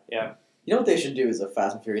 Yeah. Yeah. You know what they should do is a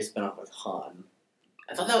Fast and Furious spinoff with Han.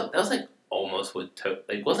 I thought that was like almost what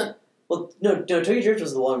wasn't. Well, no, Tokyo Drift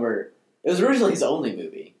was the one where it was originally his only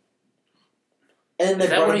movie. And they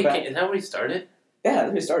Is that where he started? Yeah, that's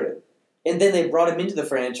where he started. And then they brought him into the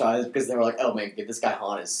franchise because they were like, "Oh man, this guy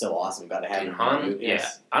Han is so awesome. We got to have him." Han, yeah.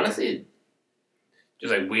 Honestly,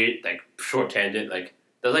 just like weird, like short tangent. Like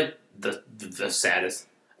they're like the saddest.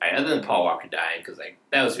 Other than Paul Walker dying, because like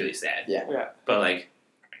that was really sad. Yeah. But like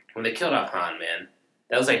when they killed off Han, man,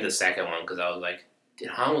 that was like the second one because I was like, dude,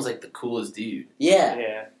 Han was like the coolest dude. Yeah.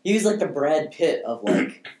 Yeah. He was like the Brad Pitt of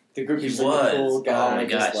like the group. He was like the cool guy. Oh my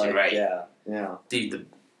gosh, like, you're right. Yeah. Dude,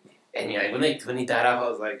 and yeah, like when he died off, I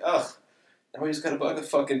was like, oh, now we just got a bunch of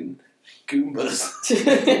fucking Goombas.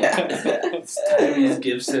 Tyrese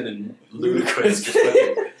Gibson and Ludacris just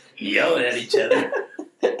fucking yelling at each other.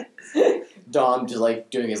 Dom just like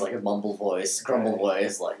doing his like mumble voice, grumble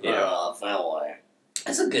voice, like family.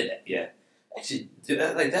 That's a good actually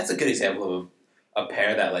like that's a good example of a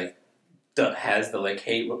pair that like has the like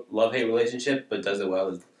love-hate relationship but does it well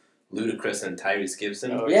as Ludacris and Tyrese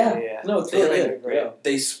Gibson. Oh, yeah. No, it's really good. Great.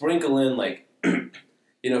 They sprinkle in like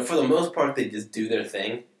for the most part they just do their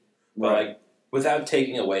thing, but like without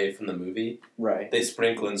taking away from the movie. Right. They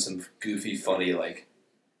sprinkle in some goofy funny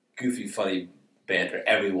banter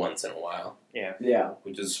every once in a while. Yeah. Yeah.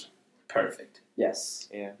 Which is perfect. Yes.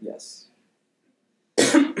 Yeah. Yes.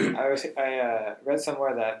 I read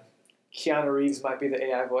somewhere that Keanu Reeves might be the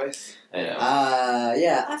AI voice. I know.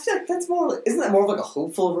 Yeah. I feel like that's more. Isn't that more of like a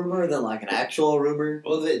hopeful rumor than like an actual rumor?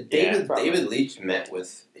 Well, David Leitch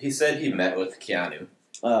said he met with Keanu.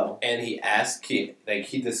 Oh. And he asked he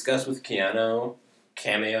discussed with Keanu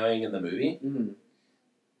cameoing in the movie. Mm-hmm.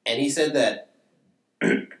 And he said that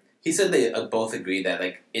he said they both agreed that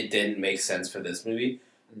like it didn't make sense for this movie.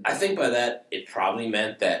 Mm-hmm. I think by that it probably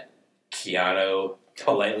meant that Keanu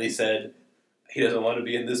politely said he doesn't want to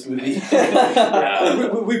be in this movie.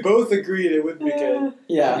 We both agreed it wouldn't be good.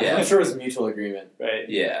 Yeah, I'm sure it's a mutual agreement. Right.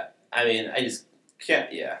 Yeah. I mean, I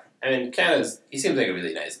mean, he seems like a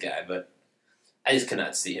really nice guy, but I just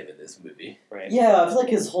cannot see him in this movie. Right. Yeah, I feel like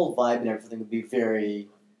his whole vibe and everything would be very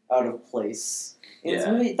out of place in this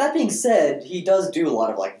movie. That being said, he does do a lot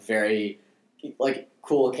of like very like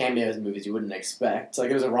cool cameos in movies you wouldn't expect. Like,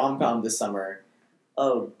 it was a rom-com this summer.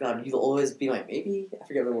 Oh, God, You'll Always Be My Maybe? I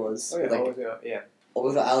forget what it was. Oh, yeah, like,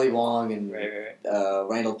 with Ali Wong and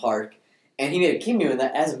Randall Park. And he made a cameo in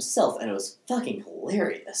that as himself, and it was fucking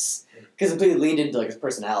hilarious. Because it completely leaned into like his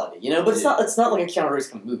personality, you know? But it's not like a Keanu Reeves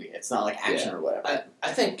kind of movie. It's not like action or whatever.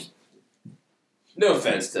 I think, no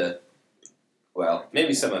offense to, well,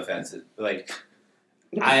 maybe some offenses, but like,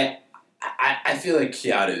 I feel like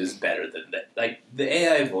Keanu is better than that. Like, the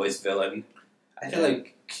AI voice villain, I feel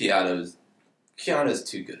like Keanu's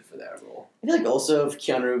too good for that role. I feel like also if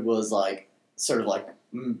Keanu was like, sort of like,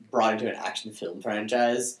 brought into an action film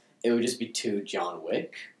franchise, it would just be too John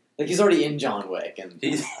Wick. Like, he's already in John Wick, and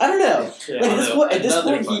I don't know. Yeah. Like, at this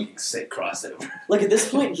point, he sick crossover. Like, at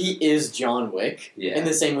this point, he is John Wick Yeah. in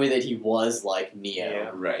the same way that he was like Neo.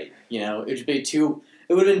 Yeah. Right. You know, it would have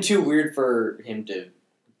been too weird for him to.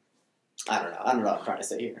 I don't know what I'm trying to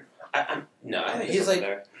say here. He's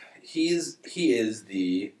like he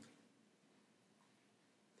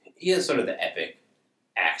is sort of the epic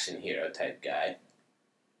action hero type guy,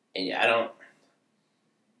 and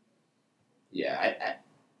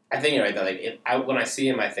I think you're right that like when I see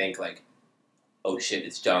him I think like, oh shit,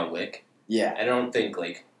 it's John Wick. Yeah. I don't think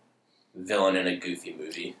like villain in a goofy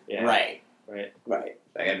movie. Yeah. Right. Like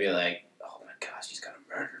I'd be like, oh my gosh, he's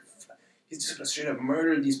just gonna straight up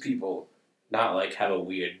murder these people, not like have a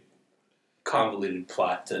weird convoluted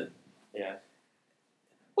plot to. Yeah.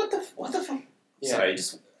 What the fuck? Yeah. Sorry,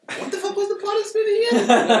 what the fuck was the plot of this movie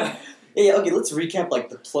again? Yeah, okay, let's recap like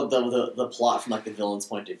the plot from like the villain's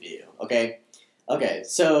point of view. Okay,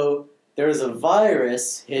 so there was a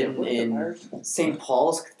virus hidden in St.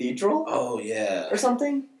 Paul's Cathedral. Oh yeah. Or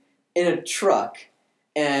something in a truck,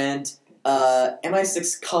 and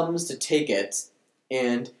MI6 comes to take it,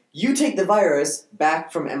 and you take the virus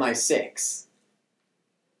back from MI6.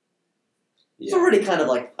 Yeah. It's already kind of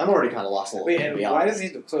like I'm already kind of lost a little. Wait, and why does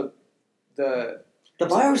he? So the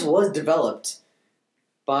virus was developed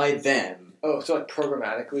by them. Oh, so like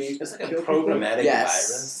programmatically? It's like a programmatic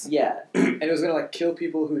virus. Yeah. And it was gonna like kill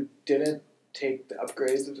people who didn't take the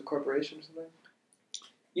upgrades of the corporation or something?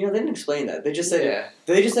 They didn't explain that. They just said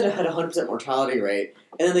it had a 100% mortality rate,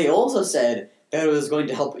 and then they also said that it was going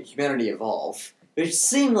to help humanity evolve, which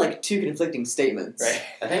seemed like two conflicting statements. Right.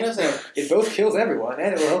 I think that's it both kills everyone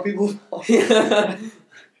and it will help people evolve. Yeah.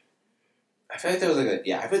 I feel like there was I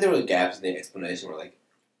feel like there were gaps in the explanation where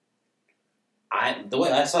the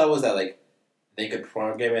way I saw it was that they could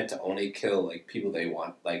program it to only kill people they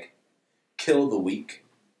want, kill the weak,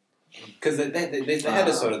 because they had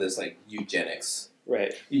a sort of this eugenics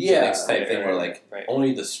type thing where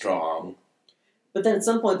only the strong. But then at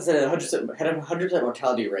some point they said it had a 100%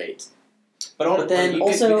 mortality rate. But then you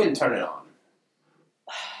can turn it on.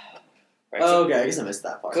 Right, okay, I guess I missed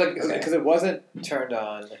that part. Because it wasn't turned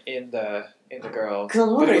on in the girl,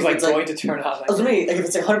 but it was going to turn on. I was wondering if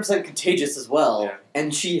it's 100% contagious as well,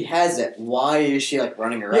 and she has it. Why is she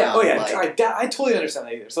running around? Yeah, I totally understand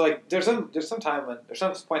that either. So there's some time when there's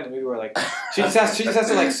some point in the movie where she just has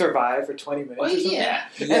to survive for 20 minutes. Or something. Yeah.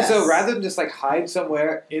 And so rather than just hide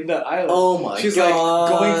somewhere in the island, oh my she's God.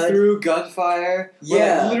 Going through gunfire.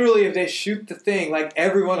 Yeah. Literally, if they shoot the thing,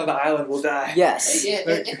 everyone on the island will die. Yes. Yeah.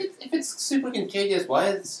 If it's super contagious, why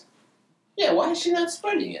is she not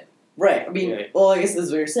spreading it? Right. I mean, I guess that's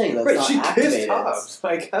what you're saying. That's not she activated. kissed Hobbs.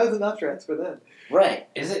 How does it not transfer then? Right.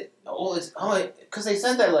 Is it? Because they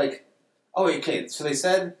said that so they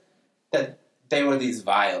said that they were these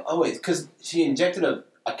vial. Oh wait, because she injected a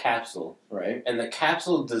capsule. Right. And the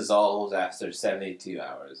capsule dissolves after 72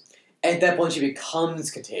 hours. At that point, she becomes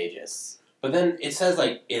contagious. But then it says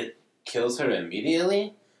it kills her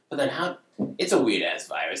immediately. But then how? It's a weird ass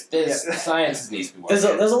virus. Science needs to be more. There's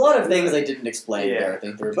a lot of things they didn't explain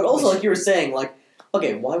everything through. But also, like you were saying,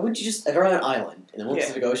 okay, why wouldn't you just? If they're on an island in the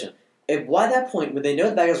Pacific Ocean, why that point when they know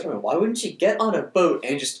the bad guys are coming, why wouldn't she get on a boat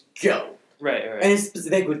and just go? Right. And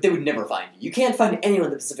they would never find you. You can't find anyone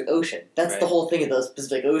in the Pacific Ocean. That's the whole thing of the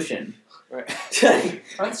Pacific Ocean. Right.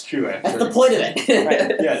 That's true. Actually. That's the point of it.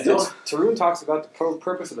 Right. Yeah. Tarun talks about the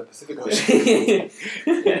purpose of the Pacific Ocean.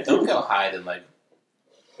 Don't go hide in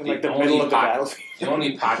in the middle of the battlefield. The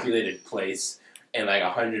only populated place in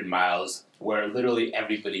 100 miles where literally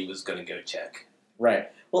everybody was gonna go check. Right.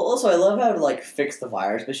 Well, also I love how to fix the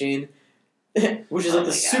virus machine, which is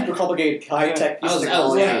the super complicated high-tech piece of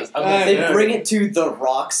technology. They bring it to The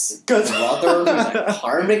Rock's brother, who's a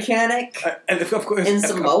car mechanic, and of course, in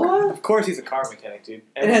Samoa. Of course, he's a car mechanic, dude.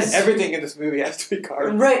 Everything in this movie has to be car.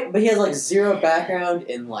 Right, but he has zero background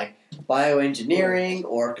in bioengineering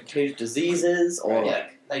or contagious diseases or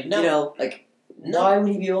why would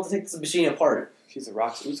he be able to take this machine apart? He's a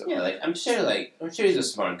Rock's Uso. Yeah, I'm sure he's a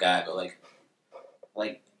smart guy, but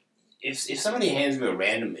if somebody hands you a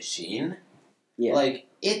random machine,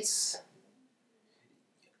 it's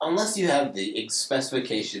unless you have the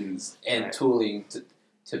specifications and tooling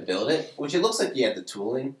to build it, which it looks like you had the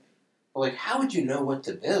tooling, but how would you know what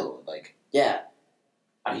to build?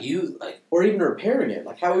 Are you or even repairing it?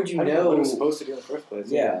 How would you know what it was supposed to do in the first place?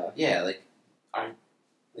 Yeah.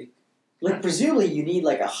 Presumably you need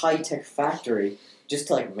a high-tech factory just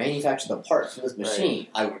to manufacture the parts for this machine.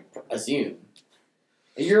 Right. I would assume.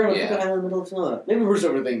 You're on a fucking island in the middle of Samoa. Maybe we're just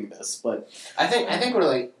overthinking this, but I think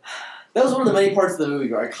we're that was one of the many parts of the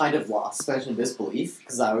movie where I kind of lost suspension of disbelief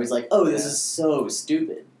because I was this is so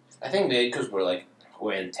stupid. I think maybe because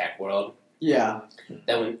we're in tech world. Yeah.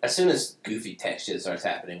 That as soon as goofy tech shit starts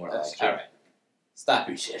happening, we're all right, stop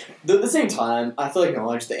your shit. At the same time, I feel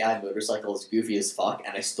knowledge the AI motorcycle is goofy as fuck,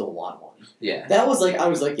 and I still want one. Yeah. That was I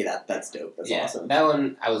was that's dope. That's awesome. That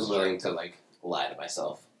one, I was willing to lie to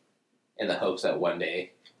myself in the hopes that one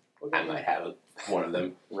day I might have one of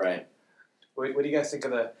them. Right. What do you guys think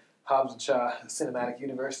of the Hobbs and Shaw cinematic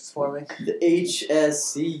universe that's forming? The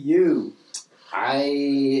HSCU.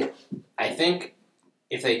 I think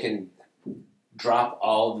if they can drop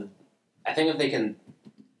I think if they can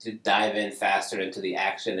dive in faster into the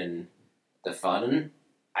action and the fun,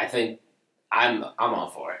 I think I'm all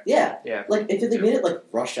for it. Yeah. If they made it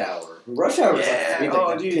Rush Hour. Rush Hour is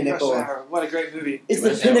the pinnacle. Rush Hour. What a great movie. It's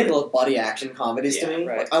the pinnacle of buddy action comedies to me.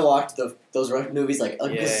 Right. I watched those Rush movies a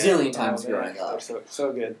gazillion times growing up.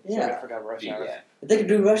 So good. Yeah. I forgot Rush Hour. Yeah. If they could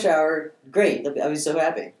do Rush Hour, great. I'd be so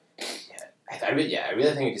happy. Yeah. I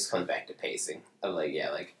really think it just comes back to pacing. Of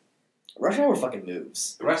Rush Hour fucking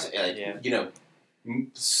moves.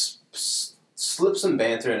 Slip some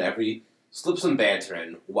banter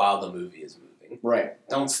in while the movie is moving. Right.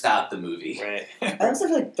 Don't stop the movie. Right. I also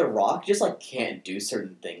feel The Rock just can't do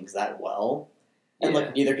certain things that well, and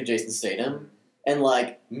neither can Jason Statham, and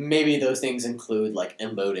maybe those things include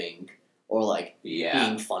emoting or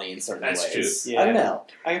being funny in certain ways. That's true. I don't know.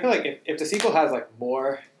 I feel if the sequel has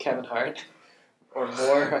more Kevin Hart, or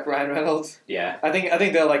more, like Ryan Reynolds. Yeah. I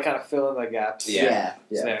think they'll like kind of fill in the gaps. Yeah.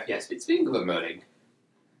 Yeah. Speaking of emoting,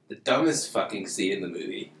 the dumbest fucking scene in the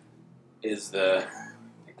movie is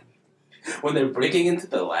when they're breaking into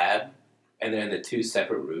the lab and they're in the 2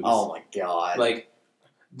 separate rooms. Oh my god. Like,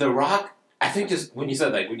 The Rock, I think just when you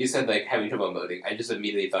said having trouble emoting, I just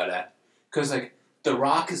immediately thought that. Because, like, The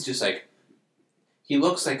Rock is just like, he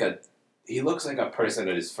looks like a person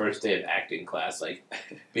at his first day of acting class, like,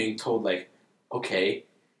 being told, like, okay,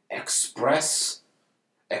 express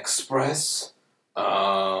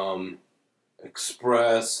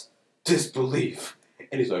disbelief.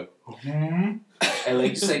 And he's like, and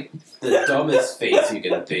like, just like the dumbest face you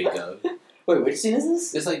can think of. Wait, which scene is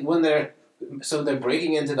this? It's like when they're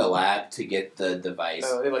breaking into the lab to get the device.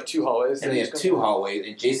 They have like 2 hallways. And they have 2 hallways,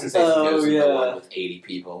 and Jason Statham goes into the one with 80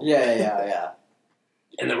 people. Yeah.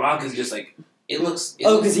 And The Rock is just like, because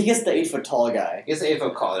he gets the 8-foot tall guy. He gets the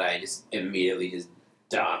 8-foot tall guy and just immediately just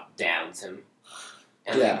downs him.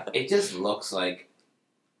 And like, it just looks like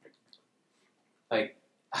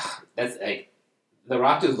that's like, The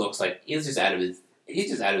Rock just looks like he's just out of his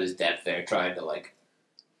depth there, trying to like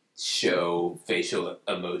show facial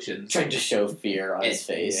emotions, Trying to show fear on his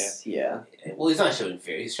face. Yeah. Well, he's not showing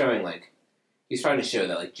fear. He's trying to show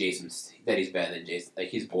that like that he's better than Jason. Like,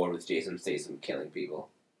 he's bored with Jason Statham killing people.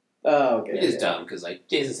 Oh, okay. Which is dumb because like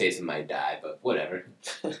Jason Statham might die, but whatever.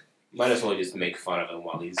 Might as well just make fun of him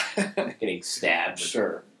while he's getting stabbed.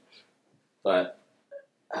 Sure. But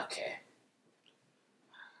okay.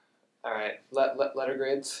 All right, letter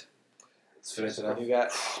grades. Let's finish it up. You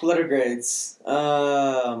got letter grades.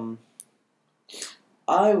 I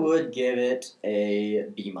would give it a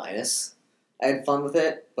B-. I had fun with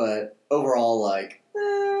it, but overall, like,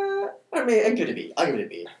 I give it a B. I'll give it a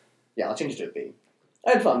B. Yeah, I'll change it to a B.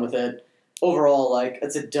 I had fun with it. Overall, like,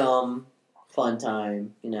 it's a dumb, fun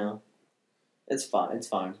time. You know, it's fun. It's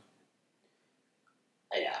fun.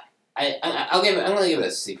 Yeah, I'm gonna give it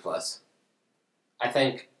a C+. I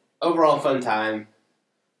think overall fun time,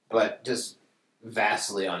 but just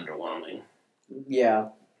vastly underwhelming. Yeah,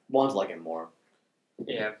 want to like it more.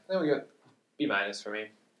 Yeah, then we got B- for me.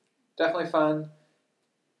 Definitely fun.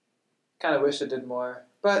 Kind of wish it did more,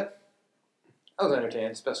 but I was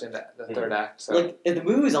entertained, especially in the third act. So. Like, if the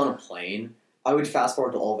movie was on a plane, I would fast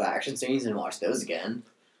forward to all the action scenes and watch those again.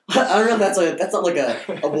 I don't know if that's not like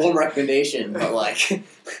a warm recommendation, but like,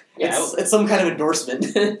 it's some kind of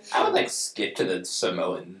endorsement. I would like skip to the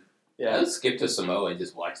Samoan. Yeah, I would skip to Samoa and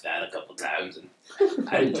just watch that a couple times, and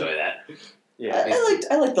I'd enjoy that. Yeah,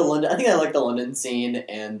 I liked the London. I think I liked the London scene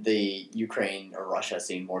and the Ukraine or Russia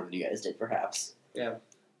scene more than you guys did, perhaps. Yeah,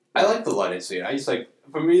 I like the London scene. I just like,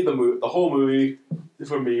 for me, the whole movie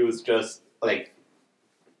for me was just like,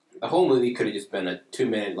 the whole movie could have just been a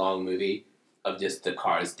 2-minute long movie of just the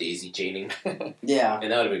cars daisy chaining. Yeah,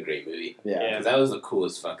 and that would have been a great movie. Yeah, because that was the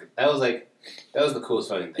coolest fucking. That was the coolest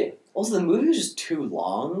fucking thing. Also, the movie was just too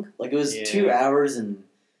long. Like, it was 2 hours and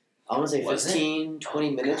I want to say 15,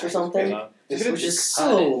 20 minutes or something. Which is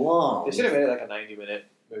so long. They should have made it like a 90-minute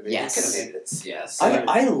movie. Yes. Yes.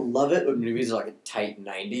 I love it when movies are like a tight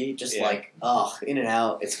 90. Just like, in and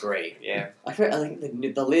out. It's great. Yeah. I think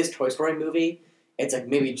the latest Toy Story movie, it's like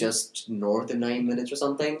maybe just north of 90 minutes or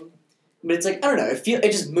something. But it's like, I don't know,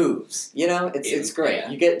 it just moves, you know? It's great.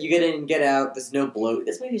 Yeah. You get in, get out, there's no bloat.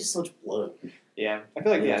 This movie is just so much bloat. Yeah. I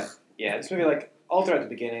feel like, this movie, like, all throughout the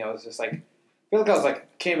beginning, I was just like, I feel like I was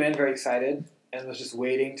like, came in very excited and was just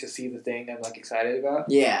waiting to see the thing I'm like excited about.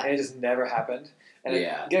 Yeah. And it just never happened. And it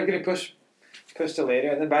kept getting pushed to later.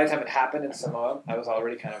 And then by the time it happened in Samoa, I was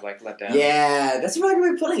already kind of like let down. Yeah, that's a really good way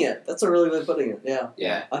of putting it. That's a really good way of putting it. Yeah.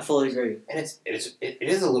 Yeah. I fully agree. And it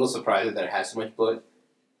is a little surprising that it has so much bloat,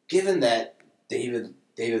 given that David,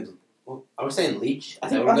 well, I was saying Leitch. I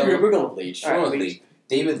think we're going with Leitch. We're going with Leitch.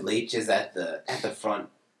 David Leitch is at the front.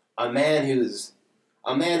 A man whose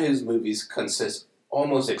movies consist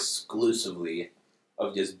almost exclusively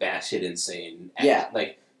of just batshit insane.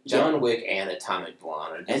 Like John Wick and Atomic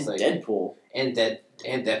Blonde are just and Deadpool and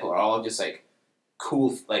Deadpool are all just like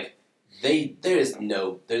cool. Like there's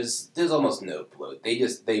almost no bloat.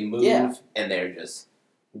 They move and they're just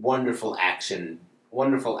wonderful action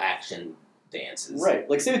dances. Right.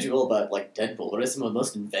 Like, say what you will about like Deadpool, but it's some of the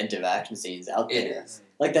most inventive action scenes out there. It is.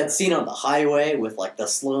 Like that scene on the highway with like the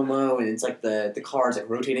slow-mo and it's like the cars like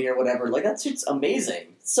rotating or whatever. Like, that shit's amazing.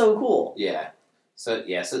 It's so cool. Yeah. So it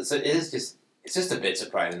is just, it's just a bit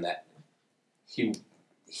surprising that he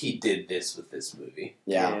did this with this movie.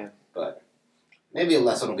 Yeah. But maybe a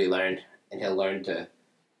lesson will be learned and he'll learn to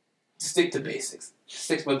stick to basics.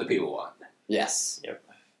 Stick to what the people want. Yes. Yep.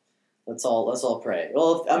 Let's all pray.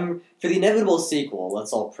 Well, for the inevitable sequel,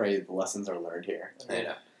 let's all pray the lessons are learned here.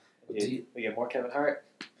 Yeah. We get more Kevin Hart,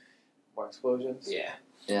 more explosions. Yeah.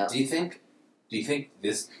 Yeah. Do you think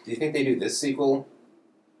they do this sequel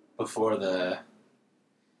before the?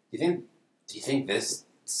 Do you think this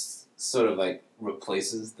sort of like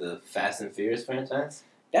replaces the Fast and Furious franchise?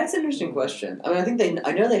 That's an interesting question. I mean,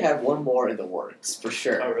 I know they have one more in the works for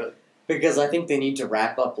sure. Oh, really? Because I think they need to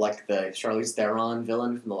wrap up like the Charlize Theron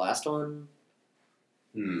villain from the last one.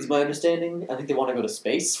 Is my understanding. I think they want to go to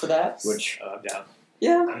space for that, which I'm down.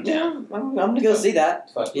 yeah, I'm down. I'm gonna go see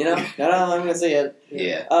that. Fuck. You know, I'm gonna see it.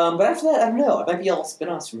 Yeah. But after that, I don't know. It might be all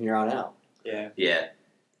spin-offs from here on out. Yeah. Yeah.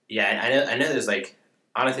 Yeah. I know. There's like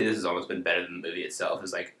honestly, this has almost been better than the movie itself.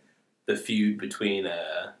 Is like the feud between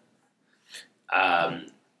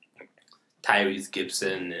Tyrese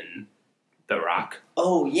Gibson and The Rock.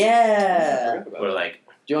 Oh yeah. Where like.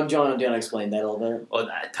 Do you want to explain that a little bit? Well,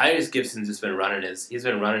 Tyrese Gibson's just been running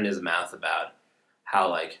his mouth about how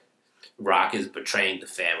like Rock is betraying the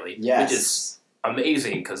family, Yes. which is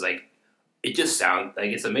amazing because like it just sounds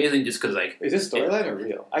like it's amazing just because like Is this storyline or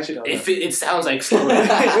real? I should know. it sounds like storyline.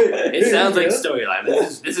 It sounds like storyline.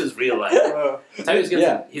 This is real life. Tyrese Gibson.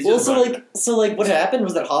 Yeah. He's Well, just so what happened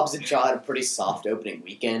was that Hobbs and Shaw had a pretty soft opening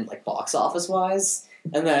weekend, like box office wise,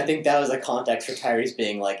 and then I think that was a context for Tyrese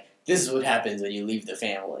being like, "This is what happens when you leave the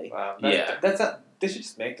family." Wow. Yeah. That's not. They should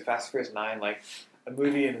just make the Fast and Furious 9 like a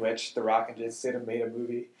movie in which The Rock and Jason Statham made a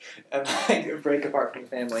movie and like break apart from the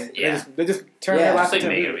family. Yeah. They just turn Yeah. their just life like into a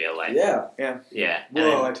make it movie. real life. Yeah. Yeah.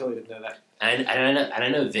 Whoa! I totally didn't know that. And I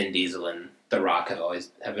know Vin Diesel and The Rock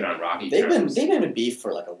have been on rocky They've terms. been in beef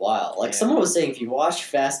for like a while. Like Yeah. someone was saying, if you watch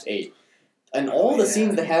Fast 8, and all the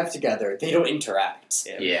scenes they have together, they don't interact.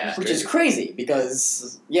 Yeah. Which is crazy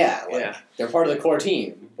because they're part of the core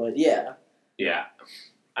team. But yeah. Yeah,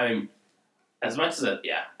 I mean, as much as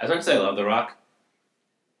I love The Rock,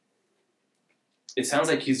 it sounds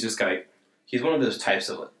like he's just he's one of those types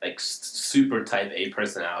of like super type A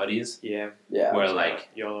personalities. Yeah. Where like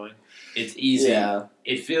YOLOing. it's easy. Yeah.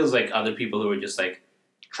 It feels like other people who are just like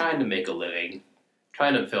trying to make a living,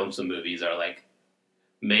 trying to film some movies are like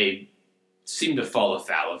may seem to fall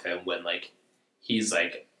afoul of him when like he's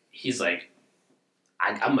like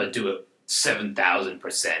I'm gonna do it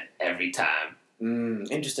 7,000% every time.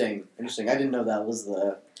 Interesting. I didn't know that was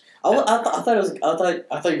the. I thought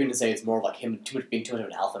you were going to say it's more like him being too much of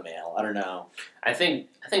an alpha male. I don't know. I think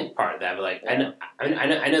part of that, but like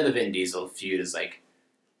I know the Vin Diesel feud is like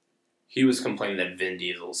he was complaining that Vin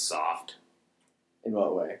Diesel's soft. In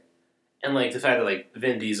what way? And like the fact that like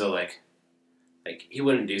Vin Diesel like he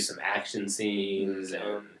wouldn't do some action scenes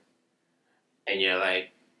and you're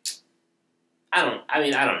like I don't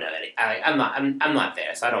know any. I'm not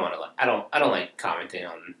there, so I don't want to. I don't like commenting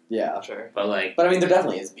on. Yeah, Sure. but I mean, there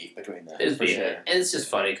definitely is beef between them. There's for beef, sure. and it's just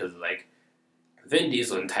funny because like Vin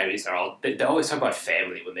Diesel and Tyrese are they always talk about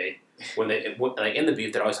family when they like in the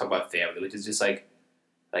beef they're always talking about family, which is just like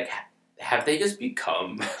have they just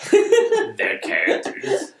become their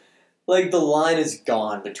characters? Like the line is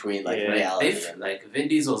gone between reality, like Vin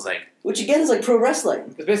Diesel's like, which again is like pro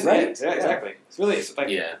wrestling. It's basically right? Yeah, exactly. It's really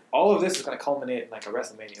like all of this is going to culminate in like a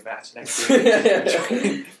WrestleMania match next year.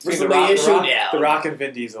 WrestleMania Showdown. The Rock and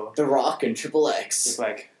Vin Diesel. The Rock and Triple X. It's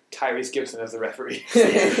like Tyrese Gibson as the referee.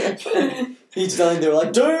 Each time they're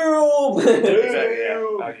like, damn!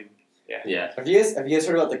 Exactly, yeah. Have you guys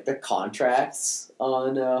heard about like the contracts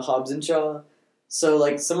on Hobbs and Shaw? So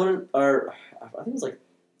like someone or I think it was like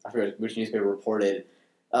I forget which newspaper reported.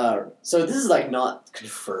 So this is like not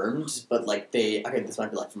confirmed, but like this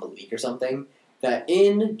might be like from a leak or something. That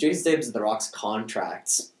in Jason Statham's and The Rock's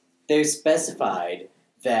contracts, they specified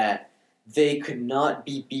that they could not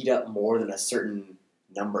be beat up more than a certain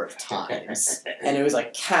number of times, and it was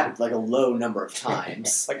like capped like a low number of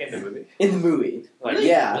times. Like in the movie. In the movie, Like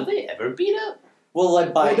Will they ever beat up? Well,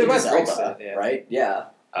 like by Idris Briggs Elba, did, yeah. right? Yeah.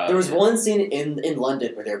 There was one scene in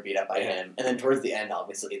London where they were beat up by him, and then towards the end,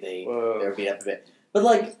 obviously, they were beat up a bit. But,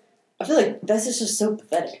 like, I feel like that's just so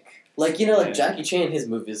pathetic. Like, Jackie Chan in his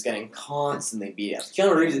movies is getting constantly beat up.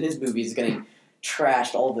 Keanu Reeves in his movies is getting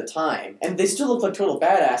trashed all the time. And they still look like total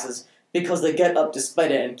badasses because they get up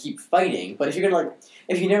despite it and keep fighting. But if you're gonna,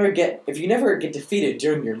 if you never get defeated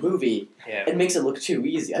during your movie, it makes it look too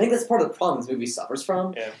easy. I think that's part of the problem this movie suffers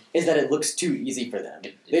from, is that it looks too easy for them.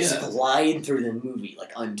 They just glide through the movie,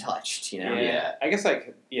 like, untouched, Yeah. I guess,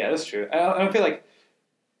 like, that's true. I don't feel like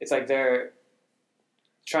it's like they're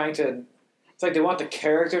trying to... It's like they want the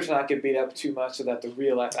character to not get beat up too much so that the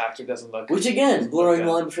real-life actor doesn't look... Which, again, blurring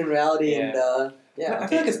the line between reality and, I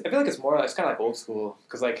feel like it's more... It's kind of like old school,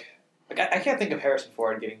 because, like I can't think of Harrison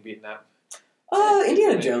Ford getting beaten up.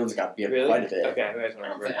 Indiana Jones got beat up Really? quite a bit. Okay, I don't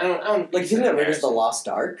remember. I don't Like, if you think about Raiders of the Lost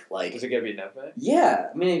Ark, like... Does it get beaten up by it? Yeah,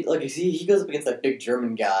 I mean, like, you see, he goes up against that big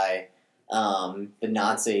German guy, the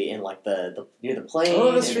Nazi, in, like, the near the plane,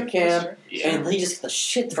 in the camp, and he just gets the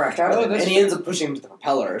shit thrashed out of him, and he ends up pushing him to the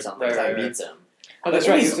propeller or something, so he beats him. Oh, that's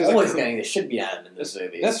right. He's always getting the shit beat out of him in this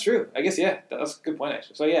movie. That's true. I guess, yeah. That's a good point,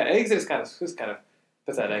 actually. So, yeah, Exit is kind of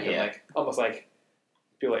pathetic and, like, almost like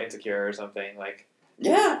people are insecure or something. Like,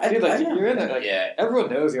 yeah, dude, like, you're in it. Like, everyone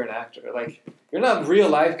knows you're an actor. Like, you're not in real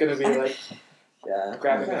life going to be, like,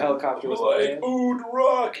 grabbing a helicopter with like, ooh, The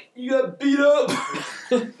Rock, you got beat up.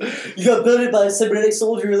 You got butted by a cybernetic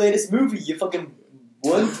soldier in your latest movie, you fucking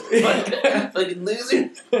what? Fucking loser.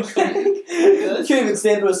 You can't even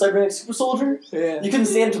stand to a cybernetic super soldier? Yeah. You couldn't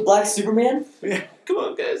stand to Black Superman? Yeah. Come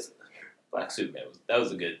on, guys. Black Superman. That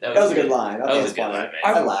was a good line. That was a good line, man.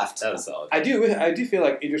 I laughed. That was solid. I do feel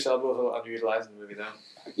like Idris Elba was a little underutilized in the movie, though.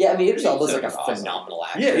 Yeah, I mean, Idris Elba's like a awesome. phenomenal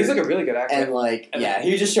actor. Yeah, he's like a really good actor. And like,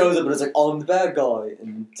 he just shows up and it's like, oh, I'm the bad guy,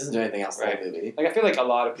 and doesn't do anything else in the movie. Like, I feel like a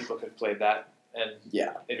lot of people could have played that, and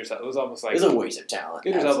Yeah. Idris Elba, it was almost like... It was a waste of talent.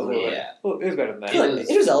 Idris Elba was absolutely. it was better than that. I feel like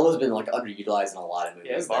Idris Elba's been like underutilized in a lot of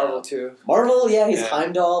movies. Yeah, Marvel too. Marvel, he's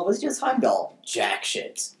Heimdall. What's just Heimdall? Jack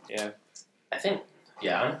shit. Yeah. I think,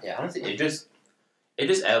 I don't think Idris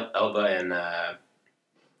Elba and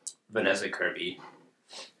Vanessa Kirby.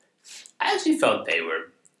 I actually felt they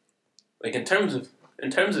were, like, in terms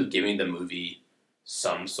of giving the movie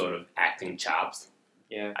some sort of acting chops.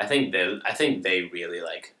 Yeah. I think they really,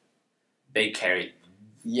 like, they carried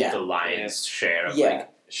the lion's share of like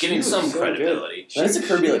giving some credibility. Vanessa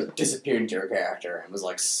Kirby like disappeared into her character and was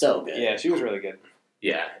like so good. Yeah, she was really good.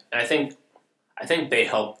 Yeah, and I think they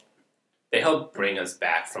helped bring us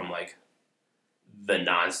back from like the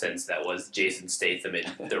nonsense that was Jason Statham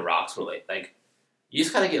and The Rock's relate. Like, you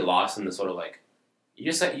just kind of get lost in the sort of like you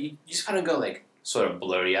just kind of go like sort of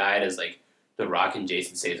blurry eyed as like The Rock and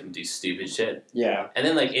Jason Statham do stupid shit. Yeah, and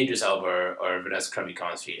then like Idris Elba or Vanessa Kirby come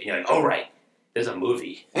on street, and you're like, oh right, there's a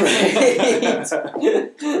movie. Right.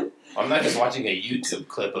 I'm not just watching a YouTube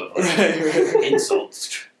clip of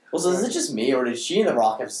insults. Well, so is it just me, or did she and The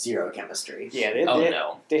Rock have zero chemistry? Yeah, they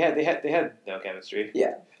had no chemistry.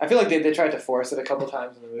 Yeah, I feel like they tried to force it a couple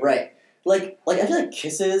times in the movie. Right. Like I feel like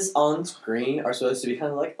kisses on screen are supposed to be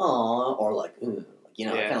kind of like aw or like ooh,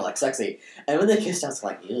 kind of like sexy, and when they kissed, I was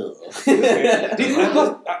like ew. Dude,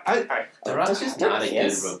 The Rock's just not a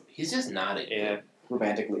good. He's just not a good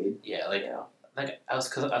romantic lead. Yeah, like I was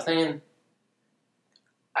thinking.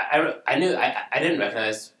 I knew I didn't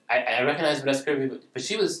recognize. I recognized Vanessa Kirby, but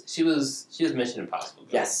she was Mission Impossible.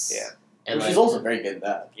 Girl. Yes. Yeah. And she's also very good at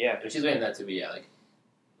that. Yeah. She's great at that too. But yeah,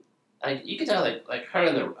 like you could tell like her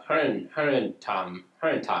and Tommy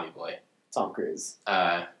Boy. Tom Cruise.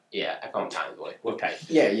 Yeah, I call him Tommy Boy. We're tight.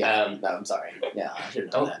 Yeah. No, I'm sorry. Yeah, I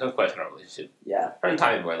should know that. Don't question our relationship. Yeah. Her and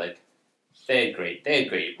Tommy Boy, like, they had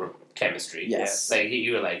great chemistry. Yes. Like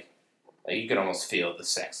you were like you could almost feel the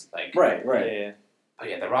sex. Like right. Yeah. But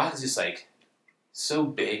yeah, The Rock is just like so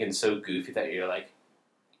big and so goofy that you're like,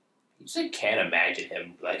 you just like can't imagine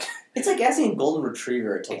him like. It's like asking a golden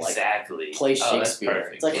retriever to exactly play Shakespeare.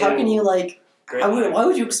 Perfect. It's like how can you like? Why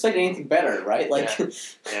would you expect anything better, right? Like,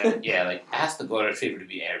 yeah, like ask the golden retriever to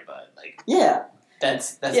be Air Bud. Like,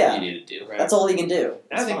 that's what you need to do. Right. That's all he can do.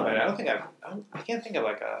 I can't think of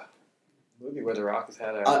like a movie where The Rock has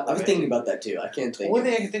had a. I was thinking about that too. I can't think. One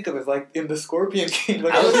thing I can think of is like in the Scorpion King.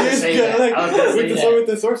 Like, I was gonna say that. With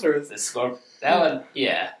the sorcerers. The Scorpion. That one,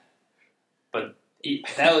 yeah. But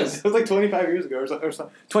that was. It was like 25 years ago or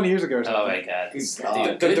something. 20 years ago or something. Oh my god.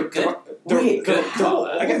 Wait,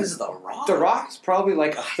 I guess this is The Rock. The Rock's probably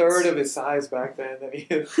like a third of his size back then than he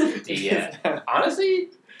is. Yeah. Honestly,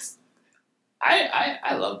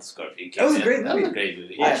 I love the Scorpion King. That was a great movie. That was a great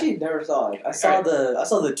movie. I actually never saw it. I saw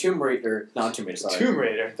the Tomb Raider, not Tomb Raider, sorry. Tomb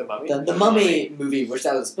Raider, the Mummy. The Mummy movie, which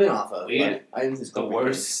that was a spin-off of. Yeah. I didn't see The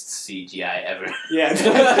worst CGI ever. Yeah,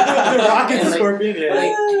 the Rock and the Scorpion. Yeah.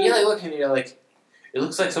 Like, you're like looking, you're like, it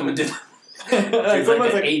looks like someone did an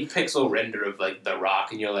 8-pixel render of like The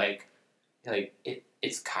Rock, and you're like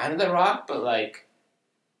it's kind of The Rock, but like,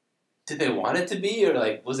 did they want it to be, or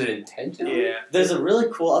like, was it intentional? Yeah. There's a really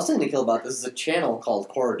cool. I was telling Nikhil about this. Is a channel called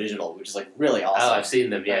Horror Digital, which is like really awesome. Oh, I've seen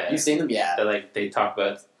them. Yeah, you've seen them. Yeah. They're like they talk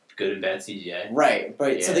about good and bad CGI. Right.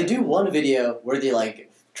 Yeah. So they do one video where they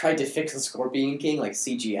like tried to fix the Scorpion King like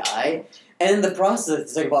CGI, and in the process,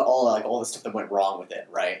 it's like about all the stuff that went wrong with it.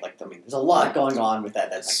 Right. Like there's a lot going on with that.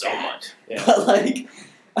 That's so like, much. Yeah. But like,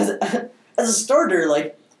 as a starter,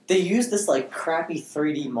 like they use this like crappy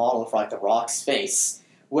 3D model for like The Rock's face.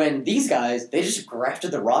 When these guys, they just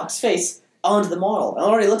grafted The Rock's face onto the model. And it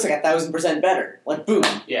already looks like 1,000% better. Like, boom.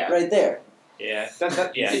 Yeah. Right there.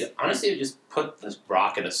 Yeah. Dude, honestly, just put the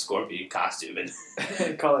Rock in a scorpion costume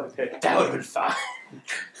and Call it a day. that would have been fine.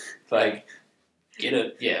 Like,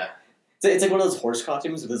 yeah. It's like one of those horse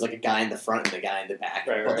costumes where there's like a guy in the front and a guy in the back.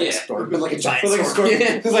 Right. But like, Yeah. but like a giant But like a scorpion.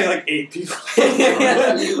 There's like 8 people.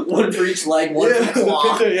 One for each leg, one for the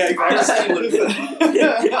claw. Yeah,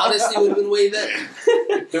 Honestly, would have been way better.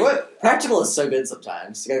 What? Practical is so good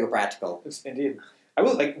sometimes. You gotta go practical. Indeed. I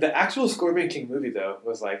will like the actual Scorpion King movie though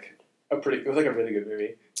was like a really good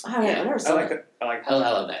movie. Oh, yeah, I never I saw like it. I like. I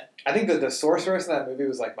love that. I think the sorceress in that movie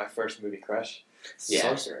was like my first movie crush. Yeah.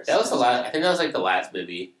 Sorceress. That was the last. I think that was like the last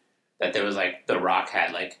movie that there was like The Rock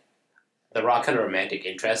had a romantic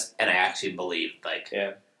interest, and I actually believed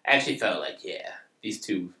I actually felt like these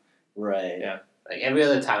two. Right. Yeah. Like every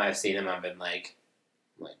other time I've seen him, I've been like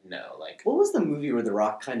no, like. What was the movie where The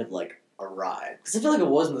Rock kind of like arrived? Because I feel like it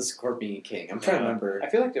wasn't the Scorpion King. I'm trying to remember. I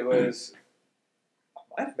feel like it was.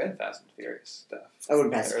 Might have been Fast and Furious stuff. I would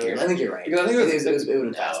have Fast and Furious. I think you're right. Because I think it would have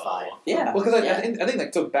been Fast No. 5. Yeah. Well, because I think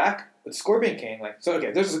like so back with Scorpion King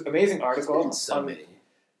there's this amazing article So many.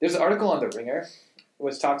 There's an article on the Ringer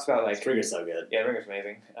which talks about like Trigger's so good. Yeah, Ringer's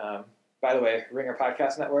amazing. By the way, Ringer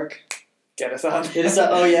Podcast Network, get us on.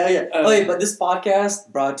 Oh yeah. But this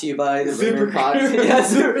podcast brought to you by the Super Ringer Podcast.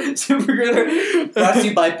 Yeah, Super Gritter. Brought to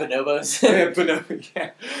you by Bonobos. Yeah, Bonobo, yeah.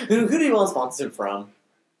 Who do you want sponsored from?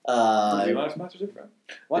 Who do you want a sponsorship from?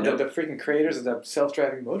 One of the freaking creators of the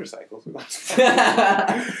self-driving motorcycles.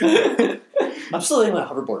 I'm still in my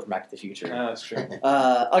hoverboard from Back to the Future. Oh, that's true.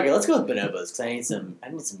 Okay, let's go with Bonobos because I need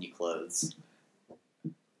some new clothes.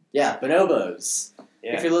 Yeah, Bonobos.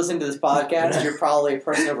 Yeah. If you're listening to this podcast, you're probably a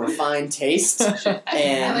person of refined taste and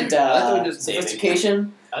I like we're just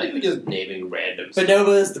sophistication. I think we're just naming random.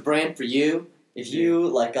 Bonobos, the brand for you. If you,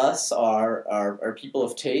 like us, are people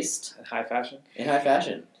of taste And high fashion. in high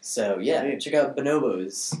fashion. So, yeah, Indeed. check out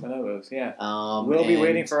Bonobos. Bonobos, yeah. We'll be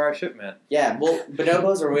waiting for our shipment. Yeah, well,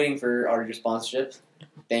 Bonobos are waiting for your sponsorship.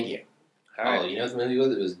 Thank you. All right. You know what the movie was?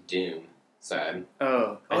 It was Doom. Sorry.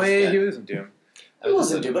 Oh, I yeah, just he was in Doom. It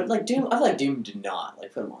wasn't Doom, but like Doom, I feel like Doom did not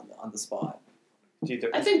like put him on the spot. I think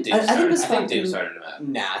Doom I think started. it was I think fucking- Doom started him out.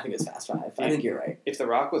 Nah, I think it's Fast 5. I think you're right. If The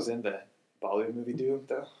Rock was in the Bollywood movie Doom,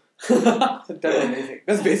 though, that'd be amazing.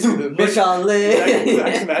 That's basically the Bishan Lee.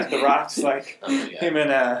 Imagine The Rock's like Oh my God. him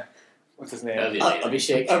and what's his name? That'd be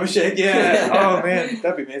amazing. Abhishek. Abhishek. Yeah. Oh man,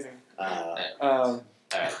 that'd be amazing. Alright.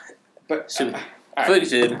 But Should we- all right.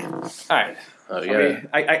 Afflicted. All right. Oh, Okay.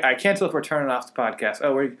 I can't tell if we're turning off the podcast.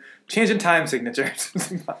 Oh, we're changing time signatures.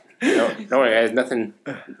 Don't worry, guys. Nothing.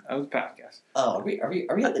 That was a podcast. Oh, are we at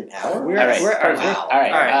an hour? We're- All right. we're- Perfect. wow. All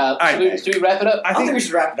right. All right. Should we wrap it up? I think we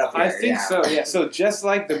should wrap it up here. I think yeah. so. Yeah. So just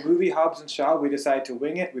like the movie Hobbs and Shaw, we decided to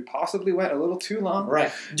wing it. We possibly went a little too long.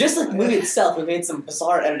 Right. Just like the movie itself, we made some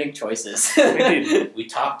bizarre editing choices. We did. We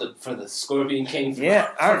talked for the Scorpion King for, Yeah.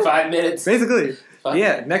 for 5 minutes. Basically. Fuck.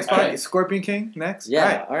 Yeah. Next All podcast, right. Scorpion King. Next.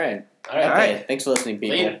 Yeah, all right. All right. Okay, thanks for listening,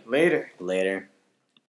 people. Later. Later. Later.